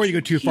 Well, before you go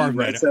too far,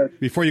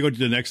 before you go to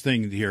the next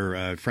thing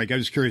here, Frank, I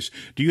was curious,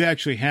 do you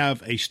actually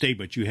have a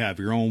statement? You have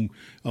your own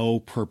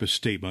purpose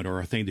statement, or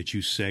a thing that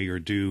you say or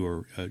do,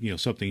 or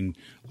something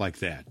like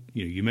that?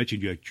 You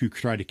mentioned you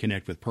try to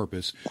connect with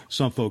purpose.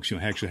 Some folks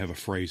actually have a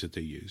phrase that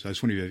they use. I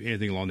just wonder if you have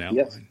anything along that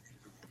line.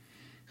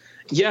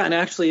 Yeah, and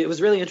actually it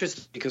was really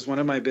interesting because one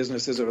of my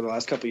businesses over the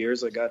last couple of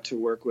years, I got to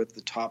work with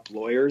the top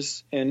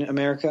lawyers in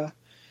America.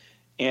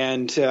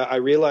 And I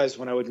realized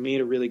when I would meet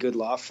a really good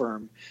law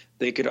firm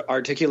they could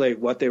articulate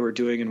what they were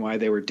doing and why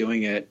they were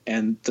doing it.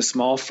 And the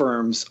small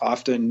firms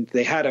often,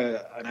 they had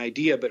an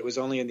idea, but it was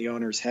only in the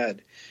owner's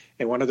head.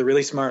 And one of the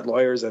really smart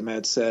lawyers I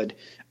met said,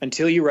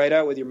 until you write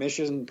out with your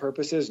mission and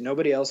purposes,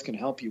 nobody else can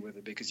help you with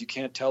it because you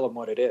can't tell them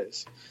what it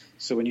is.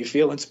 So when you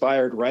feel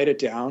inspired, write it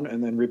down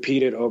and then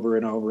repeat it over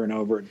and over and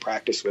over and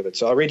practice with it.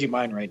 So I'll read you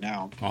mine right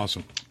now.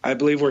 Awesome. I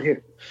believe we're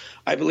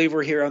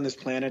here on this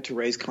planet to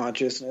raise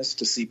consciousness,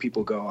 to see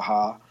people go,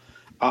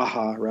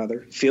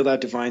 feel that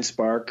divine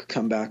spark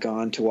come back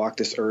on, to walk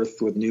this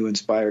earth with new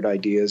inspired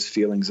ideas,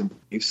 feelings, and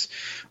beliefs.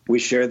 We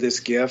share this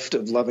gift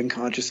of loving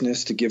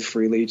consciousness to give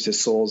freely to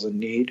souls in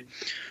need.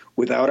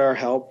 Without our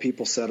help,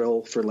 people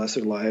settle for lesser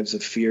lives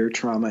of fear,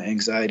 trauma,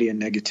 anxiety,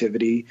 and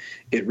negativity.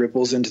 It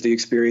ripples into the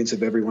experience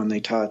of everyone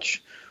they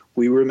touch.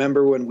 We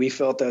remember when we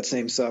felt that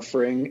same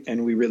suffering,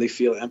 and we really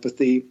feel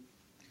empathy.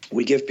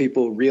 We give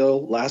people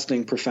real,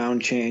 lasting,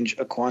 profound change,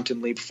 a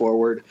quantum leap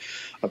forward,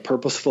 a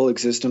purposeful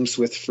existence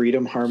with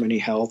freedom, harmony,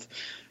 health,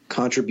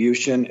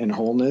 contribution, and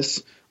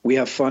wholeness. We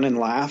have fun and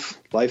laugh.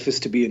 Life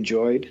is to be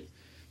enjoyed.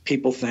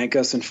 People thank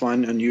us in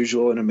fun,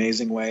 unusual, and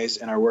amazing ways,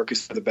 and our work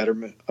is for the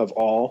betterment of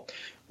all.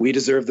 We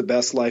deserve the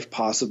best life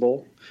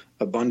possible.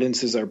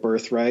 Abundance is our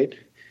birthright,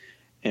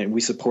 and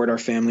we support our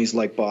families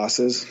like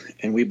bosses,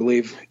 and we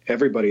believe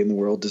everybody in the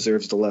world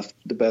deserves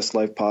the best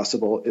life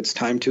possible. It's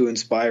time to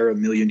inspire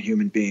 1 million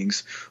human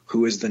beings.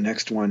 Who is the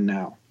next one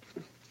now?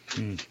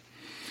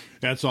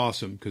 That's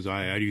awesome, because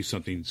I do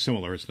something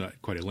similar. It's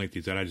not quite as lengthy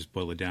as that. I just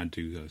boil it down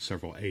to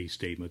several A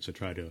statements. I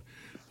try to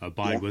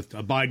abide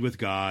with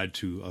God,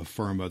 to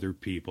affirm other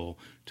people,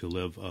 to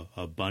live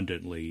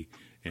abundantly,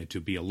 and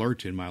to be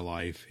alert in my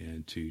life,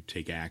 and to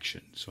take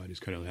action. So I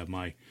just kind of have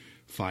my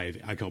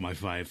I call my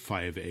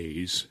five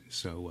A's.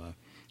 So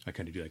I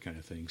kind of do that kind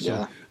of thing. So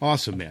yeah.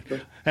 Awesome, man.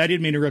 I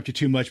didn't mean to interrupt you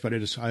too much, but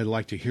I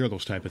like to hear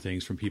those type of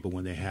things from people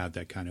when they have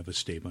that kind of a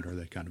statement or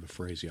that kind of a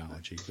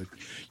phraseology. But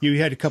you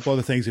had a couple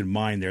other things in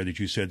mind there that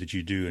you said that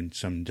you do in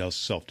some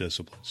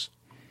self-disciplines.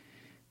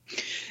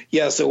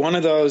 Yeah, so one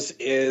of those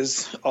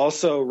is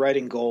also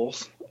writing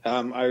goals.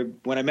 When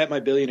I met my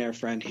billionaire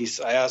friend,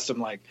 I asked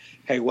him, like,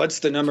 hey, what's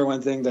the number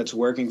one thing that's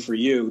working for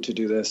you to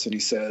do this? And he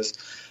says,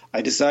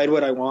 I decide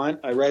what I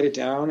want, I write it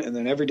down, and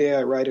then every day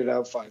I write it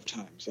out 5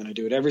 times. And I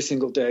do it every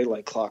single day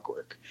like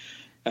clockwork.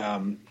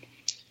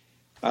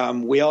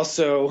 We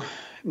also,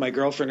 my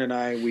girlfriend and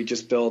I, we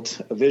just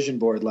built a vision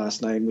board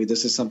last night. And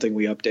this is something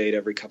we update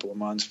every couple of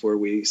months, where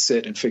we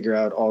sit and figure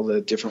out all the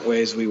different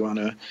ways we want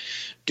to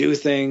do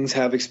things,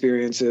 have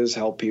experiences,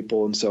 help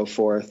people, and so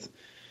forth.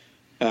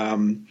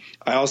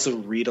 I also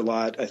read a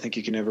lot. I think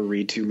you can never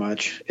read too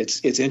much.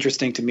 It's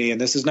interesting to me, and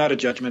this is not a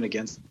judgment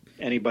against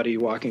anybody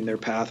walking their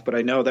path, but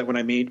I know that when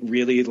I meet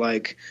really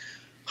like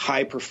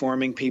high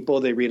performing people,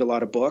 they read a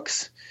lot of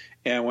books.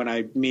 And when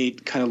I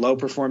meet kind of low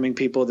performing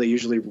people, they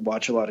usually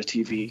watch a lot of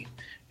TV.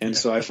 And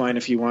so I find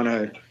if you want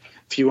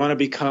to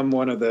become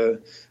one of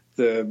the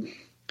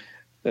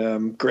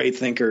great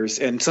thinkers,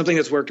 and something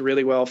that's worked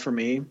really well for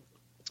me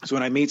is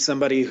when I meet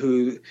somebody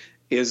who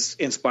is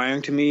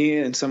inspiring to me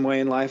in some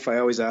way in life, I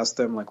always ask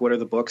them, like, what are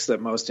the books that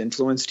most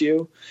influenced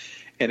you?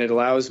 And it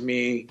allows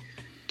me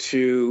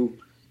to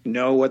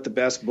know what the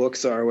best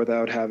books are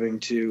without having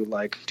to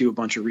like do a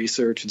bunch of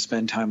research and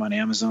spend time on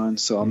Amazon.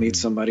 So I'll meet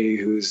somebody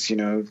who's,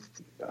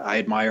 I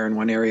admire in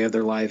one area of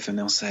their life, and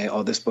they'll say,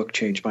 oh, this book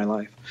changed my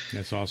life.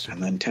 That's awesome.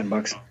 And then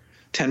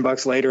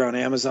 $10 later on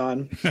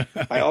Amazon.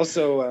 I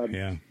also,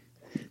 yeah.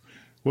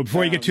 Well,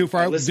 before you get too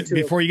far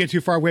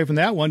away from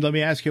that one, let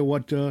me ask you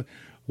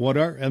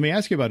let me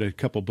ask you about a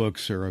couple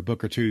books, or a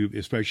book or two,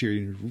 especially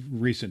in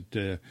recent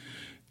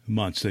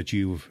months, that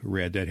you've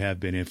read that have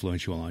been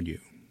influential on you.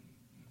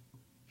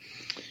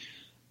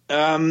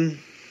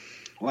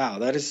 Wow,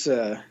 that is,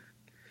 I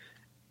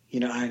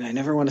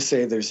never want to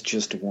say there's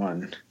just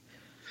one.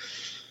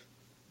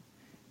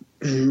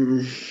 Well,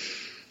 it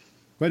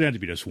doesn't have to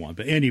be just one,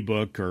 but any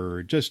book,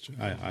 or just,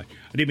 I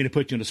didn't mean to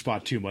put you on the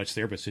spot too much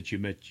there, but since you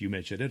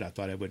mentioned it, I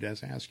thought I would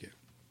ask you.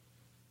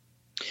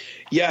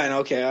 Yeah, and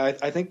okay,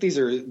 I think these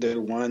are the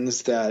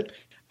ones that,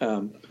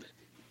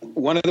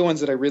 one of the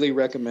ones that I really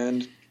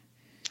recommend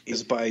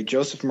is by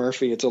Joseph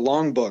Murphy. It's a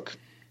long book,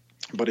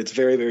 but it's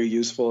very, very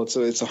useful. It's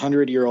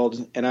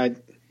 100-year-old, and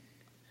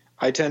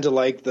I tend to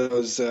like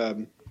those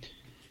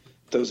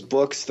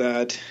books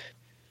that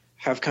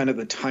have kind of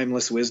the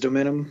timeless wisdom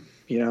in them.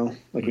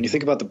 When you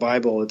think about the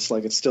Bible, it's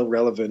like it's still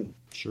relevant.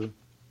 Sure.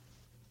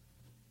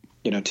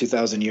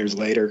 2,000 years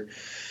later,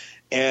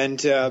 and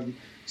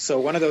so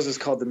one of those is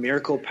called The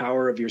Miracle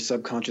Power of Your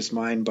Subconscious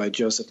Mind by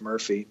Joseph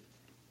Murphy,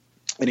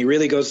 and he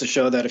really goes to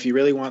show that if you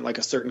really want like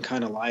a certain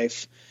kind of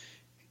life,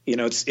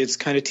 it's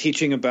kind of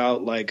teaching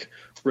about like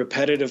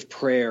repetitive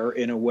prayer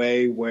in a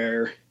way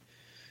where,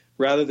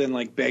 rather than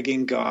like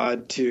begging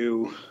God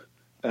to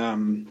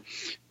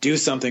do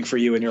something for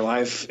you in your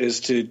life, is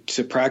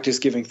to practice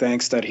giving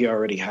thanks that he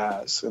already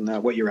has, and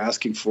that what you're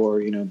asking for,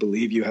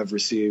 believe you have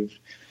received,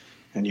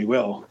 and you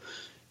will.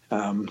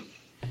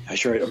 I'm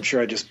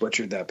sure I just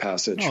butchered that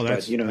passage. Oh,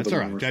 that's all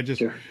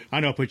right. I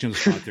know I put you on the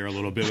spot there a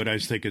little bit, but I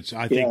just think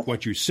I think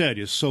what you said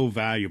is so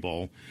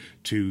valuable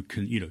to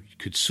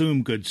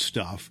consume good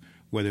stuff,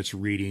 whether it's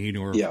reading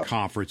or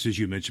conferences.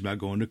 You mentioned about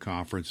going to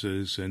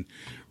conferences and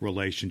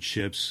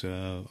relationships.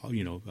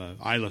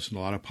 I listen to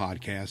a lot of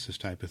podcasts, this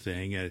type of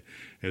thing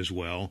as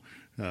well.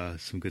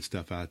 Some good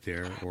stuff out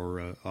there,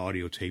 or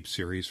audio tape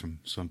series from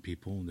some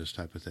people and this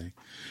type of thing.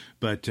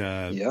 But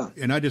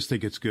and I just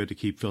think it's good to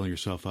keep filling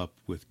yourself up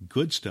with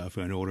good stuff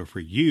in order for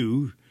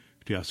you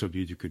to also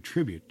be to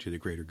contribute to the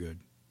greater good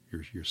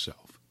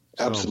yourself.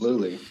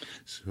 Absolutely.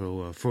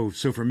 So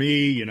for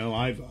me,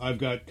 I've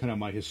got kind of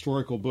my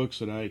historical books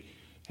that I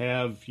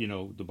have,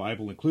 the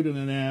Bible included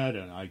in that,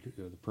 and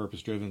The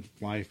Purpose Driven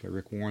Life by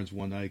Rick Warren's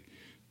one that I've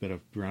been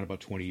around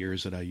about 20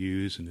 years that I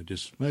use. And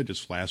just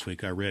last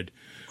week I read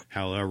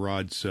Hal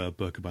Elrod's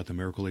book about the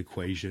miracle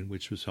equation,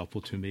 which was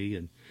helpful to me,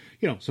 and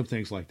some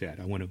things like that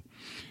I want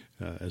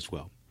to as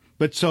well.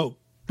 But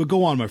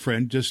go on, my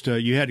friend. Just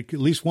you had at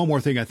least one more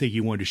thing I think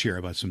you wanted to share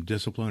about some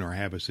discipline or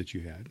habits that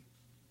you had.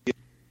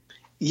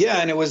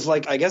 Yeah, and it was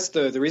like, I guess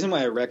the reason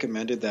why I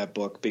recommended that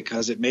book,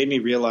 because it made me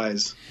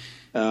realize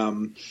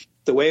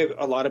the way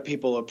a lot of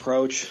people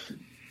approach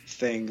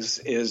things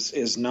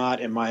is not,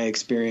 in my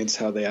experience,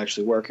 how they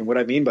actually work. And what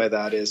I mean by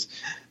that is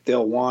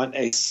they'll want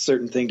a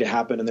certain thing to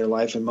happen in their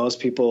life, and most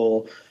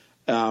people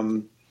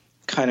kind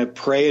of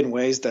pray in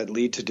ways that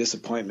lead to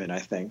disappointment, I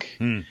think.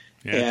 Yes.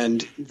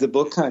 And the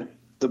book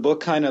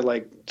kind of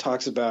like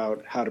talks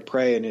about how to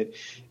pray, and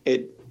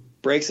it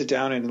breaks it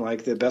down in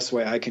like the best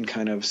way I can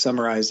kind of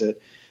summarize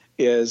it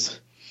is,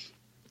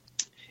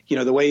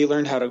 the way you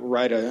learned how to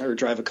ride or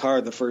drive a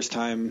car the first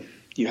time,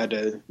 you had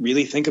to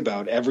really think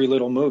about every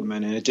little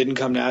movement, and it didn't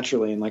come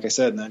naturally. And like I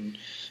said, then,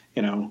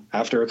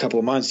 after a couple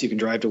of months, you can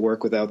drive to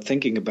work without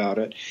thinking about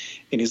it.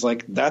 And he's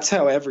like, that's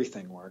how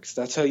everything works.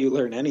 That's how you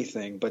learn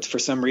anything. But for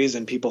some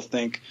reason, people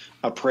think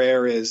a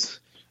prayer is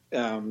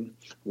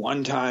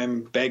one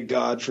time beg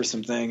God for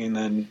something, and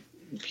then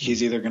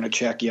he's either going to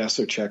check yes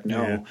or check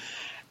no. Yeah.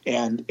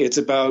 And it's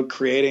about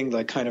creating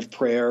that kind of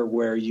prayer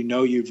where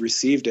you've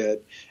received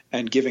it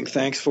and giving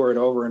thanks for it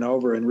over and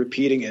over and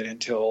repeating it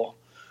until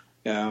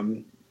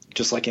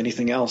just like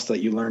anything else that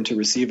you learn to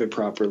receive it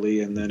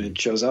properly, and then it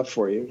shows up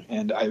for you.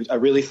 And I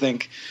really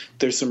think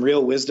there's some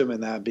real wisdom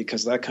in that,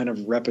 because that kind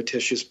of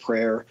repetitious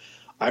prayer,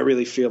 I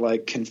really feel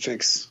like, can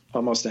fix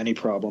almost any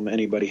problem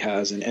anybody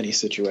has in any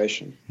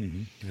situation.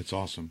 Mm-hmm. That's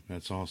awesome.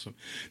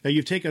 Now,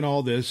 you've taken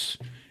all this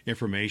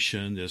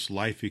information, this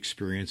life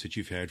experience that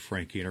you've had,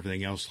 Frankie, and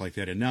everything else like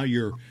that, and now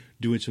you're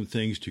doing some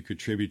things to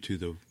contribute to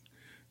the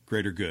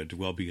greater good, the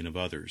well-being of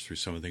others through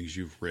some of the things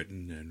you've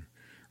written and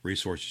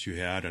resources you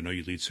had. I know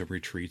you lead some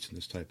retreats and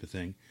this type of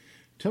thing.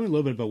 Tell me a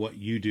little bit about what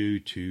you do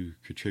to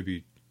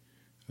contribute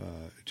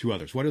to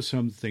others. What are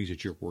some of the things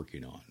that you're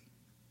working on?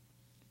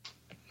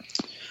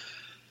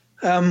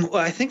 Well,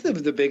 I think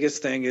the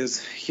biggest thing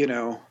is,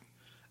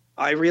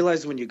 I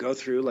realized when you go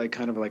through like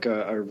kind of like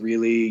a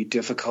really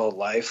difficult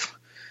life,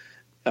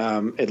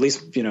 at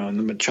least,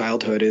 in the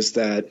childhood, is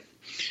that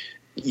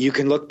you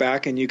can look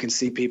back and you can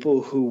see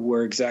people who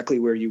were exactly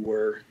where you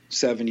were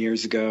 7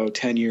 years ago,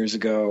 10 years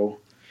ago,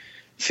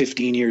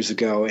 15 years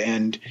ago.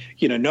 And,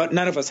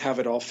 none of us have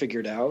it all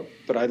figured out,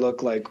 but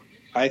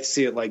I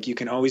see it like you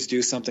can always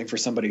do something for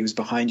somebody who's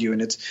behind you.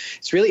 And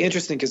it's really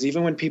interesting, because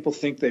even when people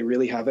think they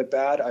really have it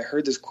bad, I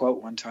heard this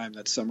quote one time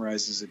that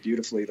summarizes it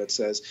beautifully, that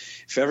says,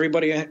 if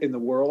everybody in the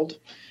world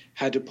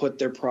had to put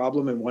their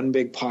problem in one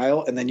big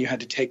pile and then you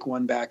had to take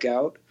one back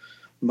out,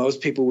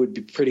 most people would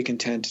be pretty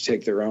content to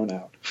take their own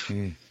out.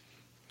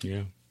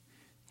 Yeah.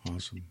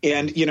 Awesome.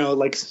 And,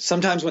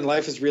 sometimes when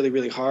life is really,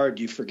 really hard,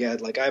 you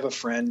forget. Like, I have a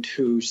friend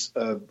who's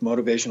a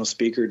motivational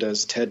speaker,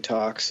 does TED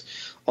Talks,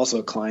 also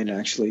a client,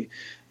 actually.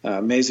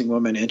 Amazing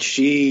woman. And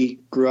she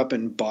grew up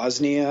in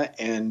Bosnia,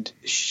 and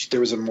there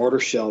was a mortar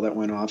shell that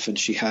went off, and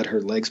she had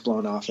her legs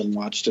blown off and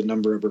watched a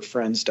number of her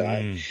friends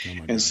die.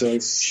 And so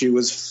she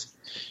was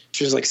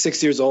like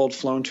 6 years old,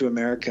 flown to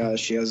America.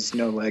 She has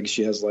no legs.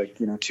 She has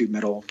two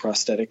metal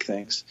prosthetic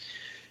things.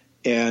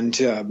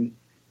 And,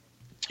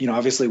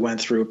 obviously went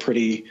through a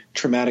pretty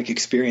traumatic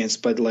experience,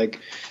 but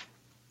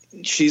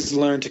she's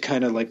learned to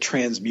kind of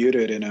transmute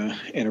it in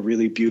a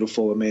really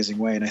beautiful, amazing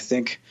way. And I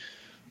think,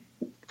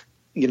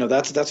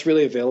 that's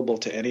really available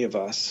to any of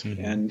us.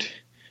 Mm-hmm. And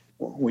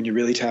when you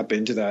really tap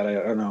into that, I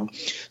don't know.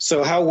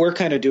 So how we're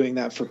kind of doing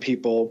that for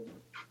people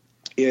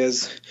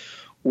is,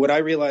 what I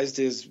realized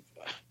is,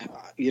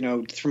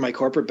 through my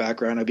corporate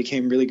background, I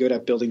became really good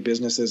at building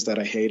businesses that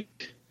I hated.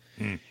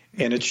 Mm.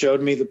 And it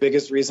showed me the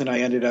biggest reason I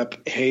ended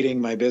up hating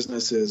my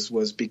businesses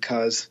was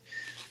because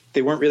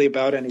they weren't really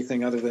about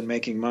anything other than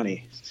making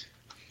money.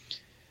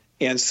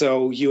 And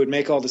so you would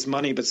make all this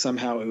money, but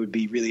somehow it would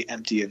be really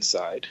empty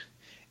inside.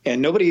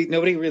 And nobody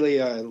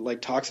really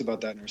talks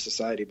about that in our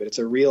society, but it's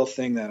a real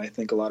thing that I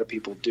think a lot of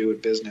people do in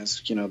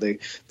business.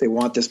 They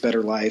want this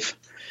better life.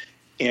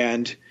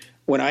 And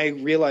when I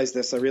realized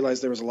this, I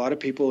realized there was a lot of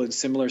people in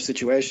similar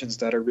situations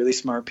that are really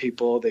smart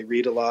people. They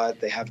read a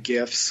lot, they have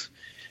gifts,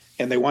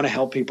 and they want to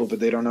help people, but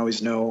they don't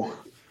always know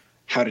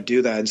how to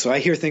do that. And so I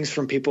hear things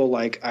from people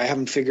like, I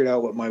haven't figured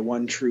out what my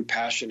one true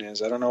passion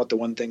is. I don't know what the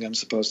one thing I'm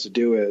supposed to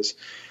do is,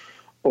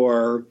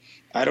 or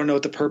I don't know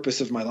what the purpose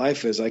of my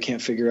life is. I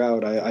can't figure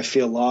out. I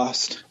feel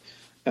lost.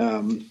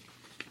 And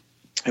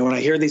when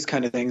I hear these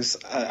kind of things,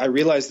 I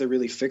realize they're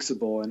really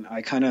fixable. And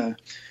I kind of,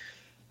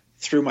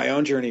 through my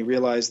own journey,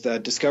 realized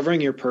that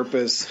discovering your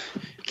purpose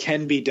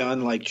can be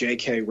done like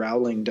J.K.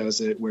 Rowling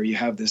does it, where you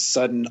have this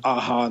sudden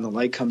aha and the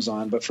light comes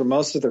on. But for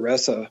most of the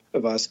rest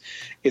of us,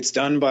 it's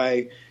done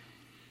by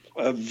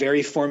a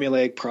very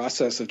formulaic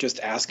process of just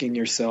asking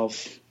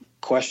yourself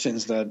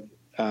questions that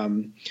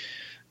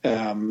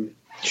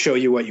show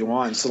you what you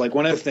want. So like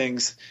one of the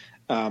things,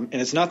 and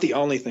it's not the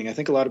only thing, I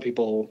think a lot of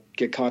people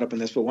get caught up in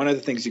this, but one of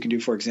the things you can do,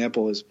 for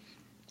example, is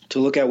to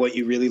look at what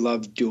you really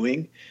love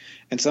doing.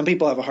 And some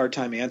people have a hard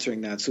time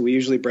answering that. So we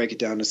usually break it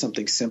down to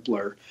something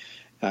simpler,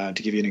 to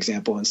give you an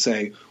example, and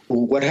say,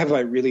 well, what have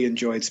I really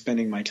enjoyed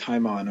spending my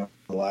time on over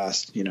the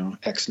last,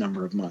 X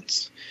number of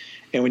months?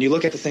 And when you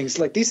look at the things,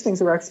 like these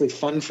things are actually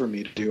fun for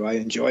me to do. I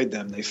enjoyed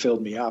them. They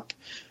filled me up.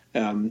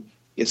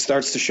 It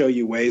starts to show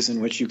you ways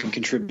in which you can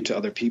contribute to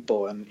other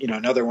people. And,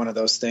 another one of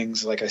those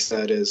things, like I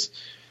said, is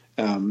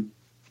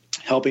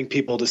helping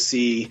people to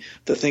see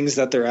the things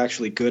that they're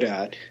actually good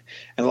at.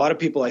 And a lot of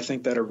people, I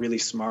think, that are really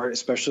smart,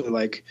 especially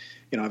like,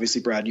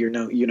 obviously, Brad,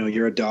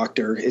 you're a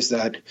doctor, is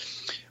that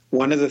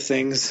one of the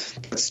things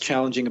that's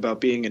challenging about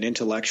being an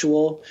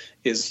intellectual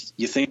is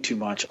you think too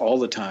much all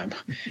the time.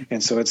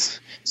 And so it's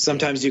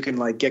sometimes you can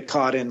like get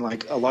caught in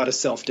like a lot of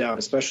self-doubt,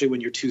 especially when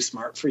you're too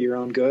smart for your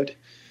own good.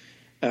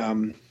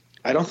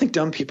 I don't think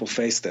dumb people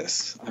face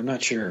this. I'm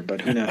not sure, but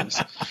who knows?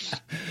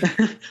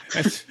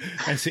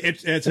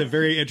 It's a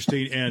very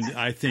interesting and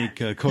I think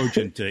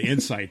cogent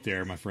insight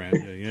there, my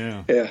friend.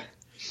 Yeah. Yeah.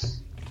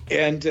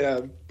 And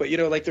but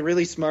like the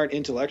really smart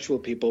intellectual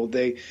people,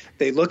 they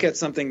look at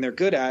something they're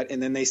good at,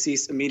 and then they see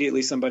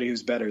immediately somebody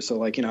who's better. So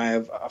like I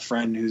have a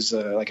friend who's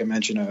like I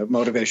mentioned, a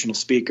motivational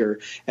speaker,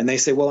 and they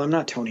say, well, I'm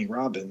not Tony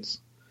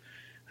Robbins.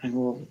 And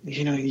well,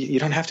 you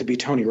don't have to be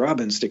Tony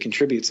Robbins to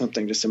contribute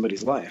something to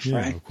somebody's life,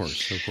 right? Of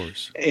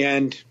course.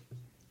 And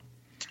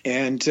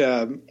then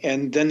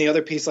the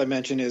other piece I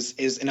mentioned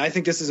is, and I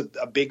think this is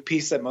a big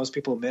piece that most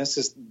people miss,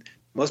 is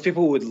most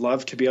people would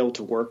love to be able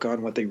to work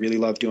on what they really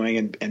love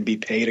doing and be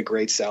paid a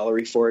great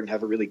salary for it and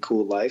have a really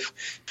cool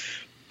life.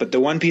 But the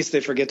one piece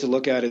they forget to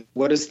look at is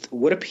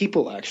what do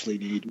people actually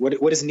need?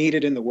 What is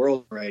needed in the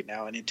world right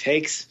now? And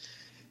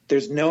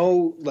there's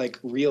no like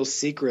real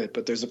secret,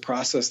 but there's a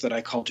process that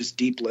I call just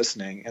deep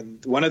listening.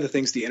 And one of the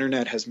things the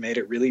internet has made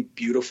it really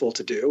beautiful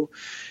to do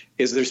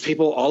is there's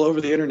people all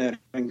over the internet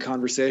having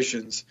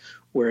conversations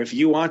where if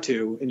you want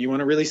to, and you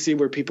want to really see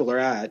where people are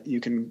at, you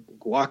can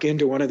walk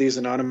into one of these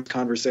anonymous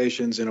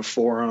conversations in a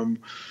forum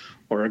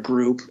or a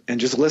group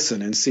and just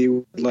listen and see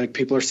what like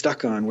people are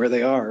stuck on, where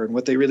they are and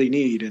what they really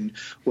need and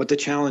what the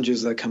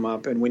challenges that come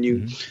up. And when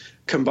you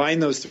combine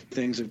those three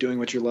things of doing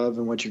what you love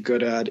and what you're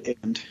good at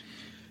and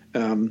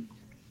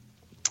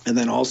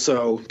then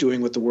also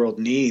doing what the world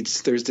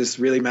needs, there's this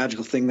really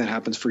magical thing that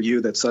happens for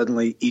you that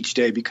suddenly each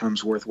day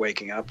becomes worth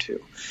waking up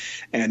to.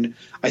 And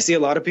I see a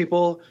lot of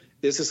people,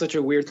 this is such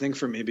a weird thing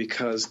for me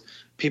because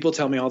people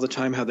tell me all the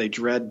time how they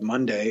dread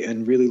Monday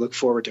and really look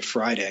forward to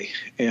Friday.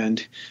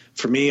 And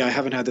for me, I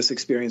haven't had this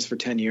experience for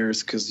 10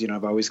 years because,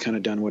 I've always kind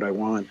of done what I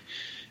want.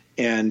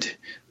 And,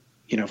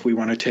 if we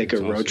want to take a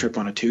road trip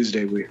on a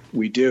Tuesday,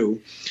 we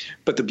do.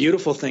 But the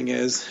beautiful thing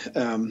is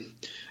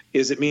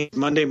it means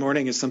Monday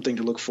morning is something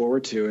to look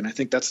forward to. And I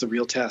think that's the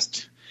real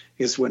test,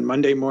 is when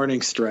Monday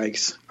morning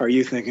strikes, are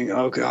you thinking,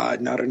 oh,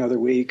 God, not another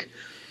week?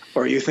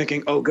 Or are you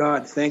thinking, oh,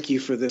 God, thank you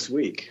for this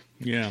week?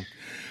 Yeah.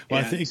 Well,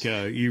 I think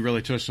you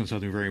really touched on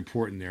something very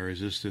important there, is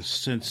this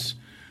sense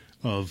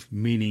of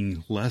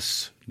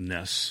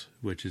meaninglessness,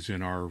 which is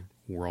in our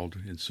world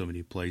in so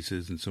many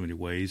places, in so many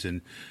ways,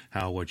 and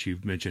how what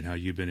you've mentioned, how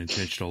you've been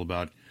intentional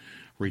about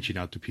reaching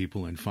out to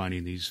people and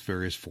finding these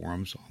various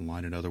forums,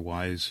 online and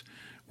otherwise,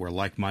 where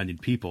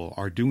like-minded people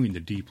are doing the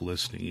deep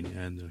listening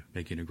and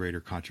making a greater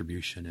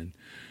contribution. And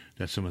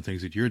that's some of the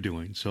things that you're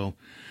doing. So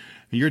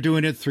you're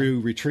doing it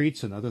through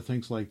retreats and other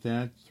things like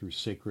that, through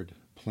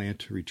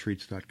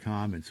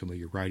sacredplantretreats.com and some of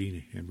your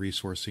writing and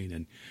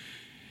resourcing.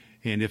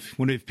 And if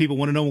people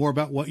want to know more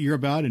about what you're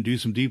about and do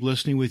some deep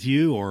listening with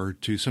you, or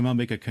to somehow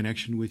make a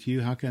connection with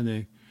you, how can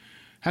they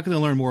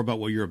learn more about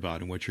what you're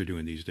about and what you're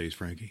doing these days,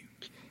 Frankie?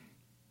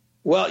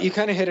 Well, you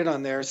kind of hit it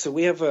on there. So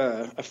we have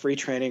a free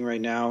training right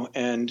now,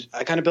 and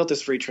I kind of built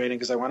this free training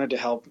because I wanted to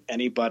help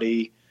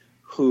anybody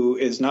who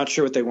is not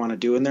sure what they want to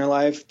do in their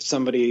life,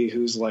 somebody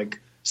who's like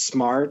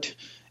smart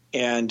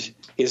and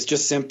is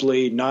just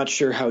simply not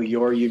sure how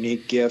your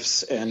unique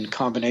gifts and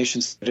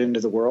combinations fit into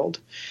the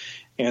world.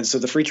 And so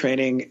the free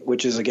training,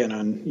 which is,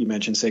 again, you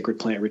mentioned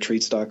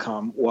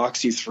sacredplantretreats.com,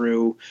 walks you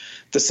through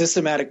the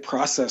systematic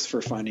process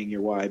for finding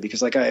your why.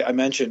 Because like I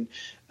mentioned,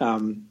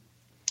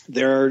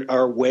 there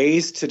are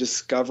ways to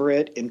discover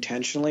it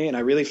intentionally. And I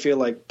really feel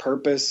like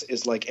purpose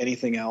is like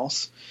anything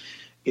else.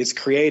 is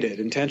created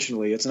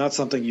intentionally. It's not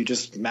something you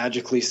just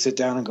magically sit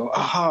down and go,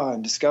 aha,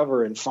 and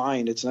discover and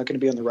find. It's not going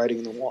to be on the writing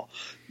on the wall.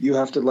 You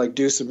have to like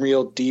do some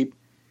real deep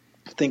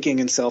thinking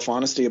and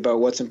self-honesty about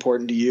what's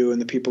important to you and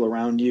the people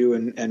around you,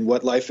 and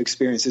what life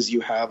experiences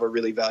you have are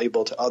really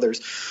valuable to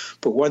others.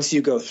 But once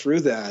you go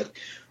through that,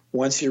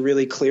 once you're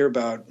really clear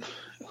about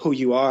who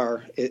you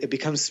are, it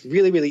becomes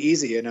really, really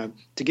easy. And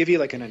to give you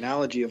like an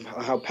analogy of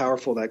how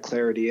powerful that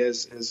clarity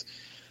is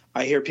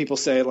I hear people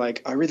say,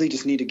 like, I really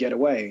just need to get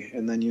away.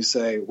 And then you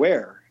say,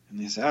 where? And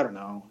they say, I don't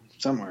know,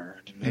 somewhere,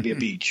 maybe a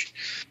beach.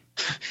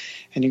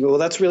 And you go, well,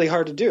 that's really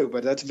hard to do.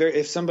 But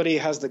if somebody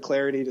has the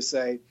clarity to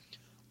say,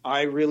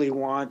 I really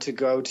want to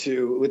go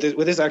to,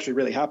 this actually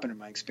really happened in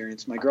my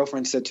experience. My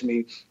girlfriend said to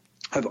me,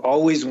 I've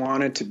always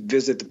wanted to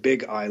visit the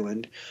Big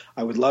Island.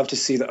 I would love to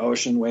see the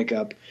ocean, wake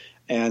up.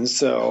 And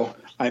so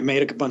I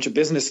made a bunch of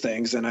business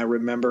things. And I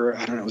remember,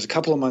 I don't know, it was a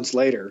couple of months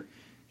later,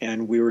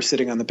 and we were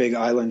sitting on the Big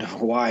Island of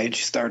Hawaii, and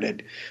she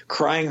started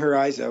crying her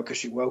eyes out because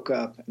she woke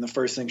up, and the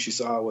first thing she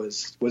saw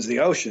was the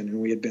ocean, and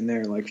we had been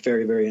there like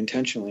very, very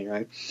intentionally,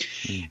 right?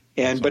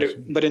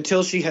 But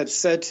until she had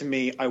said to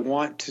me, I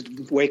want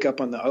to wake up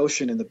on the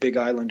ocean in the Big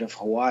Island of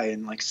Hawaii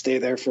and like stay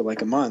there for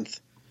like a month,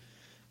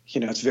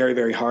 it's very,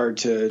 very hard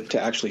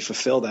to actually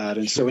fulfill that.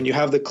 And so when you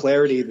have the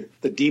clarity,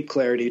 the deep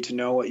clarity to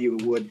know what you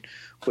would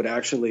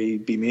actually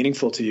be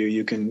meaningful to you,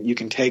 you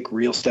can take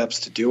real steps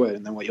to do it.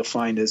 And then what you'll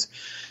find is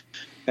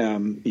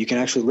you can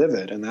actually live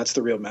it. And that's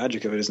the real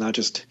magic of it, is not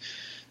just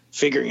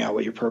figuring out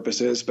what your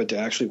purpose is, but to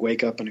actually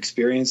wake up and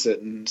experience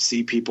it and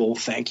see people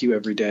thank you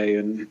every day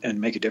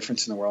and make a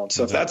difference in the world.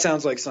 So if that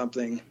sounds like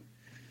something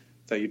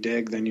that you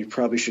dig, then you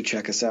probably should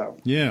check us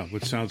out. Yeah,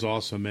 which sounds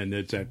awesome. And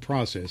it's that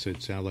process.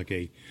 It sounds like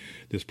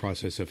this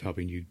process of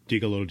helping you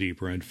dig a little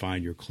deeper and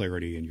find your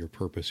clarity and your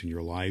purpose in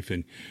your life.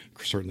 And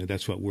certainly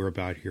that's what we're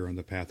about here on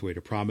the Pathway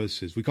to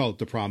Promise. Is we call it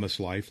the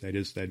Promise Life. That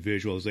is that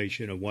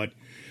visualization of what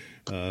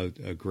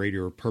a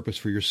greater purpose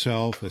for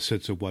yourself, a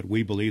sense of what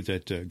we believe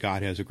that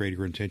God has a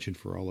greater intention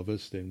for all of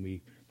us than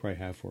we probably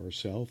have for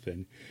ourselves.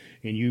 And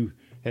you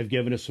have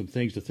given us some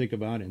things to think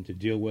about and to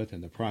deal with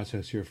in the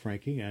process here,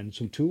 Frankie, and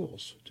some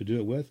tools to do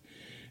it with.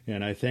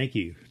 And I thank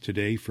you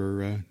today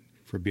for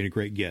being a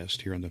great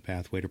guest here on the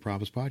Pathway to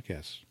Promise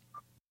podcast.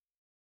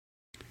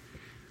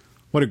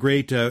 What a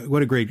great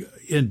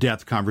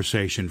in-depth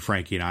conversation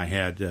Frankie and I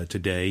had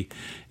today,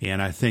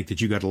 and I think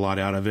that you got a lot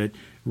out of it.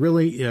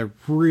 Really, a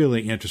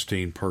really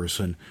interesting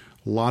person,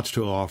 lots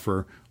to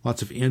offer,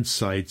 lots of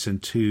insights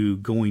into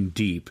going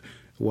deep,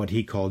 what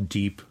he called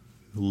deep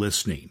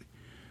listening.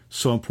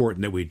 So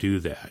important that we do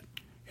that,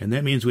 and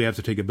that means we have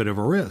to take a bit of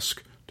a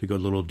risk to go a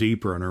little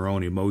deeper in our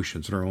own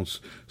emotions and our own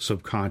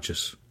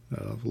subconscious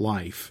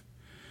life.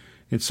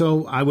 And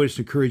so I would just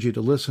encourage you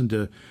to listen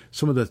to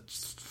some of the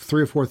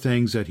 3 or 4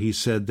 things that he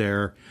said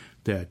there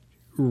that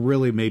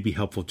really may be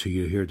helpful to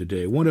you here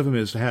today. One of them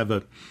is to have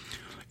a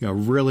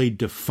really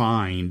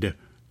defined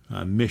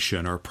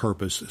mission or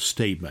purpose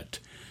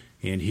statement.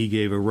 And he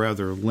gave a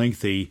rather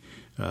lengthy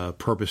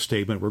purpose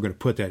statement. We're going to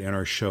put that in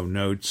our show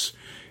notes.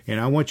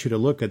 And I want you to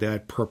look at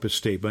that purpose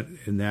statement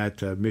and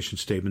that mission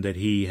statement that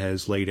he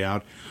has laid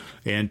out,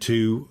 and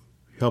to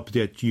help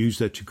use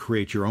that to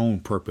create your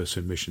own purpose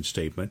and mission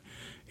statement.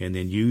 And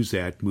then use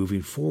that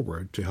moving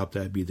forward to help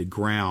that be the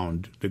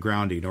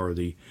grounding or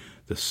the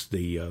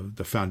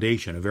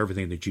foundation of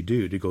everything that you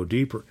do to go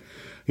deeper.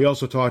 He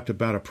also talked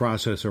about a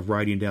process of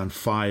writing down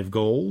 5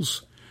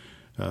 goals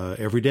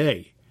every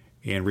day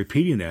and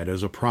repeating that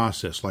as a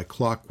process like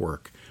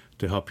clockwork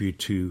to help you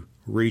to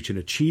reach and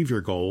achieve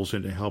your goals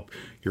and to help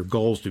your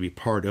goals to be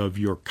part of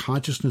your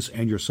consciousness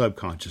and your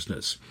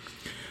subconsciousness.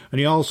 And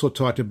he also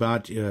talked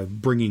about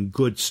bringing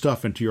good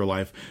stuff into your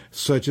life,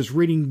 such as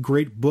reading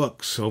great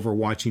books over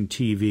watching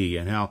TV,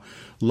 and how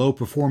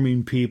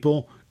low-performing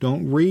people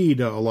don't read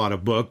a lot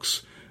of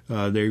books.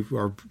 They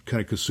are kind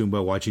of consumed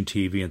by watching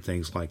TV and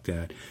things like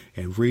that.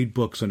 And read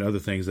books and other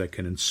things that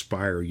can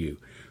inspire you.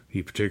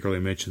 He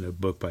particularly mentioned a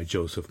book by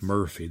Joseph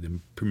Murphy, The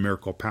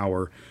Miracle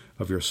Power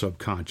of Your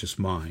Subconscious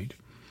Mind.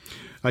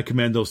 I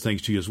commend those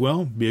things to you as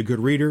well. Be a good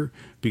reader,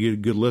 be a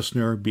good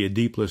listener, be a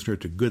deep listener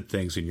to good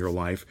things in your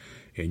life,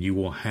 and you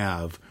will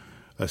have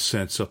a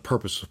sense of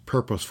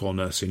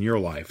purposefulness in your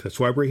life. That's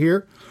why we're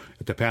here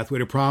at the Pathway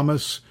to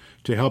Promise,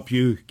 to help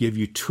you, give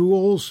you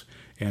tools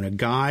and a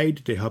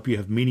guide to help you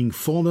have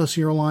meaningfulness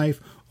in your life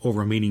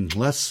over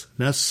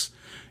meaninglessness.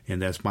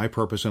 And that's my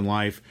purpose in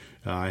life.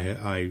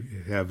 I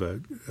have a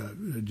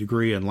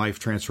degree in life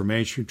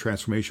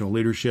transformational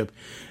leadership,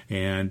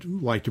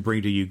 and like to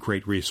bring to you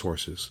great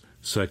resources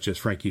such as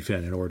Frankie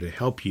Fihn in order to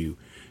help you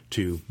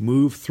to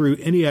move through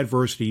any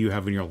adversity you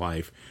have in your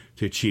life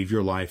to achieve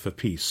your life of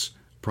peace,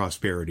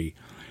 prosperity,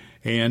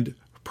 and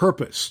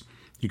purpose.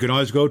 You can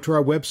always go to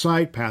our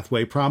website,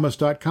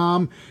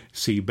 pathwaypromise.com,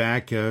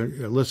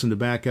 listen to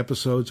back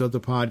episodes of the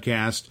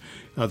podcast,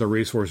 other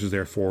resources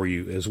there for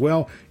you as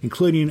well,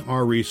 including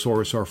our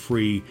resource, our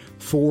free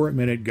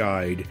 4-minute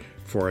guide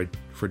for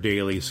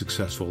daily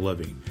successful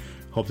living.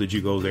 Hope that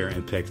you go there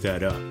and pick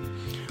that up.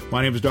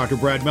 My name is Dr.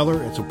 Brad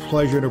Miller. It's a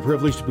pleasure and a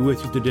privilege to be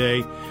with you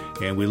today,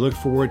 and we look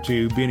forward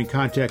to being in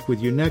contact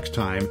with you next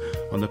time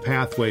on the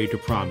Pathway to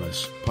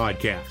Promise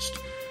podcast.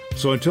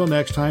 So until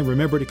next time,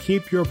 remember to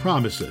keep your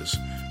promises,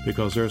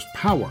 because there's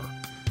power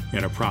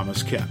in a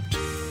promise kept.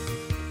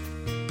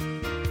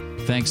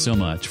 Thanks so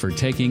much for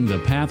taking the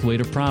Pathway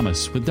to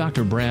Promise with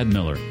Dr. Brad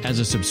Miller. As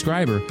a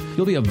subscriber,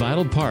 you'll be a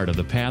vital part of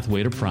the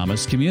Pathway to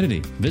Promise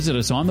community. Visit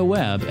us on the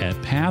web at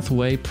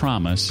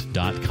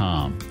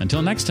pathwaypromise.com.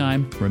 Until next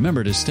time,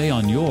 remember to stay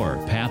on your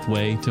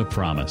Pathway to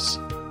Promise.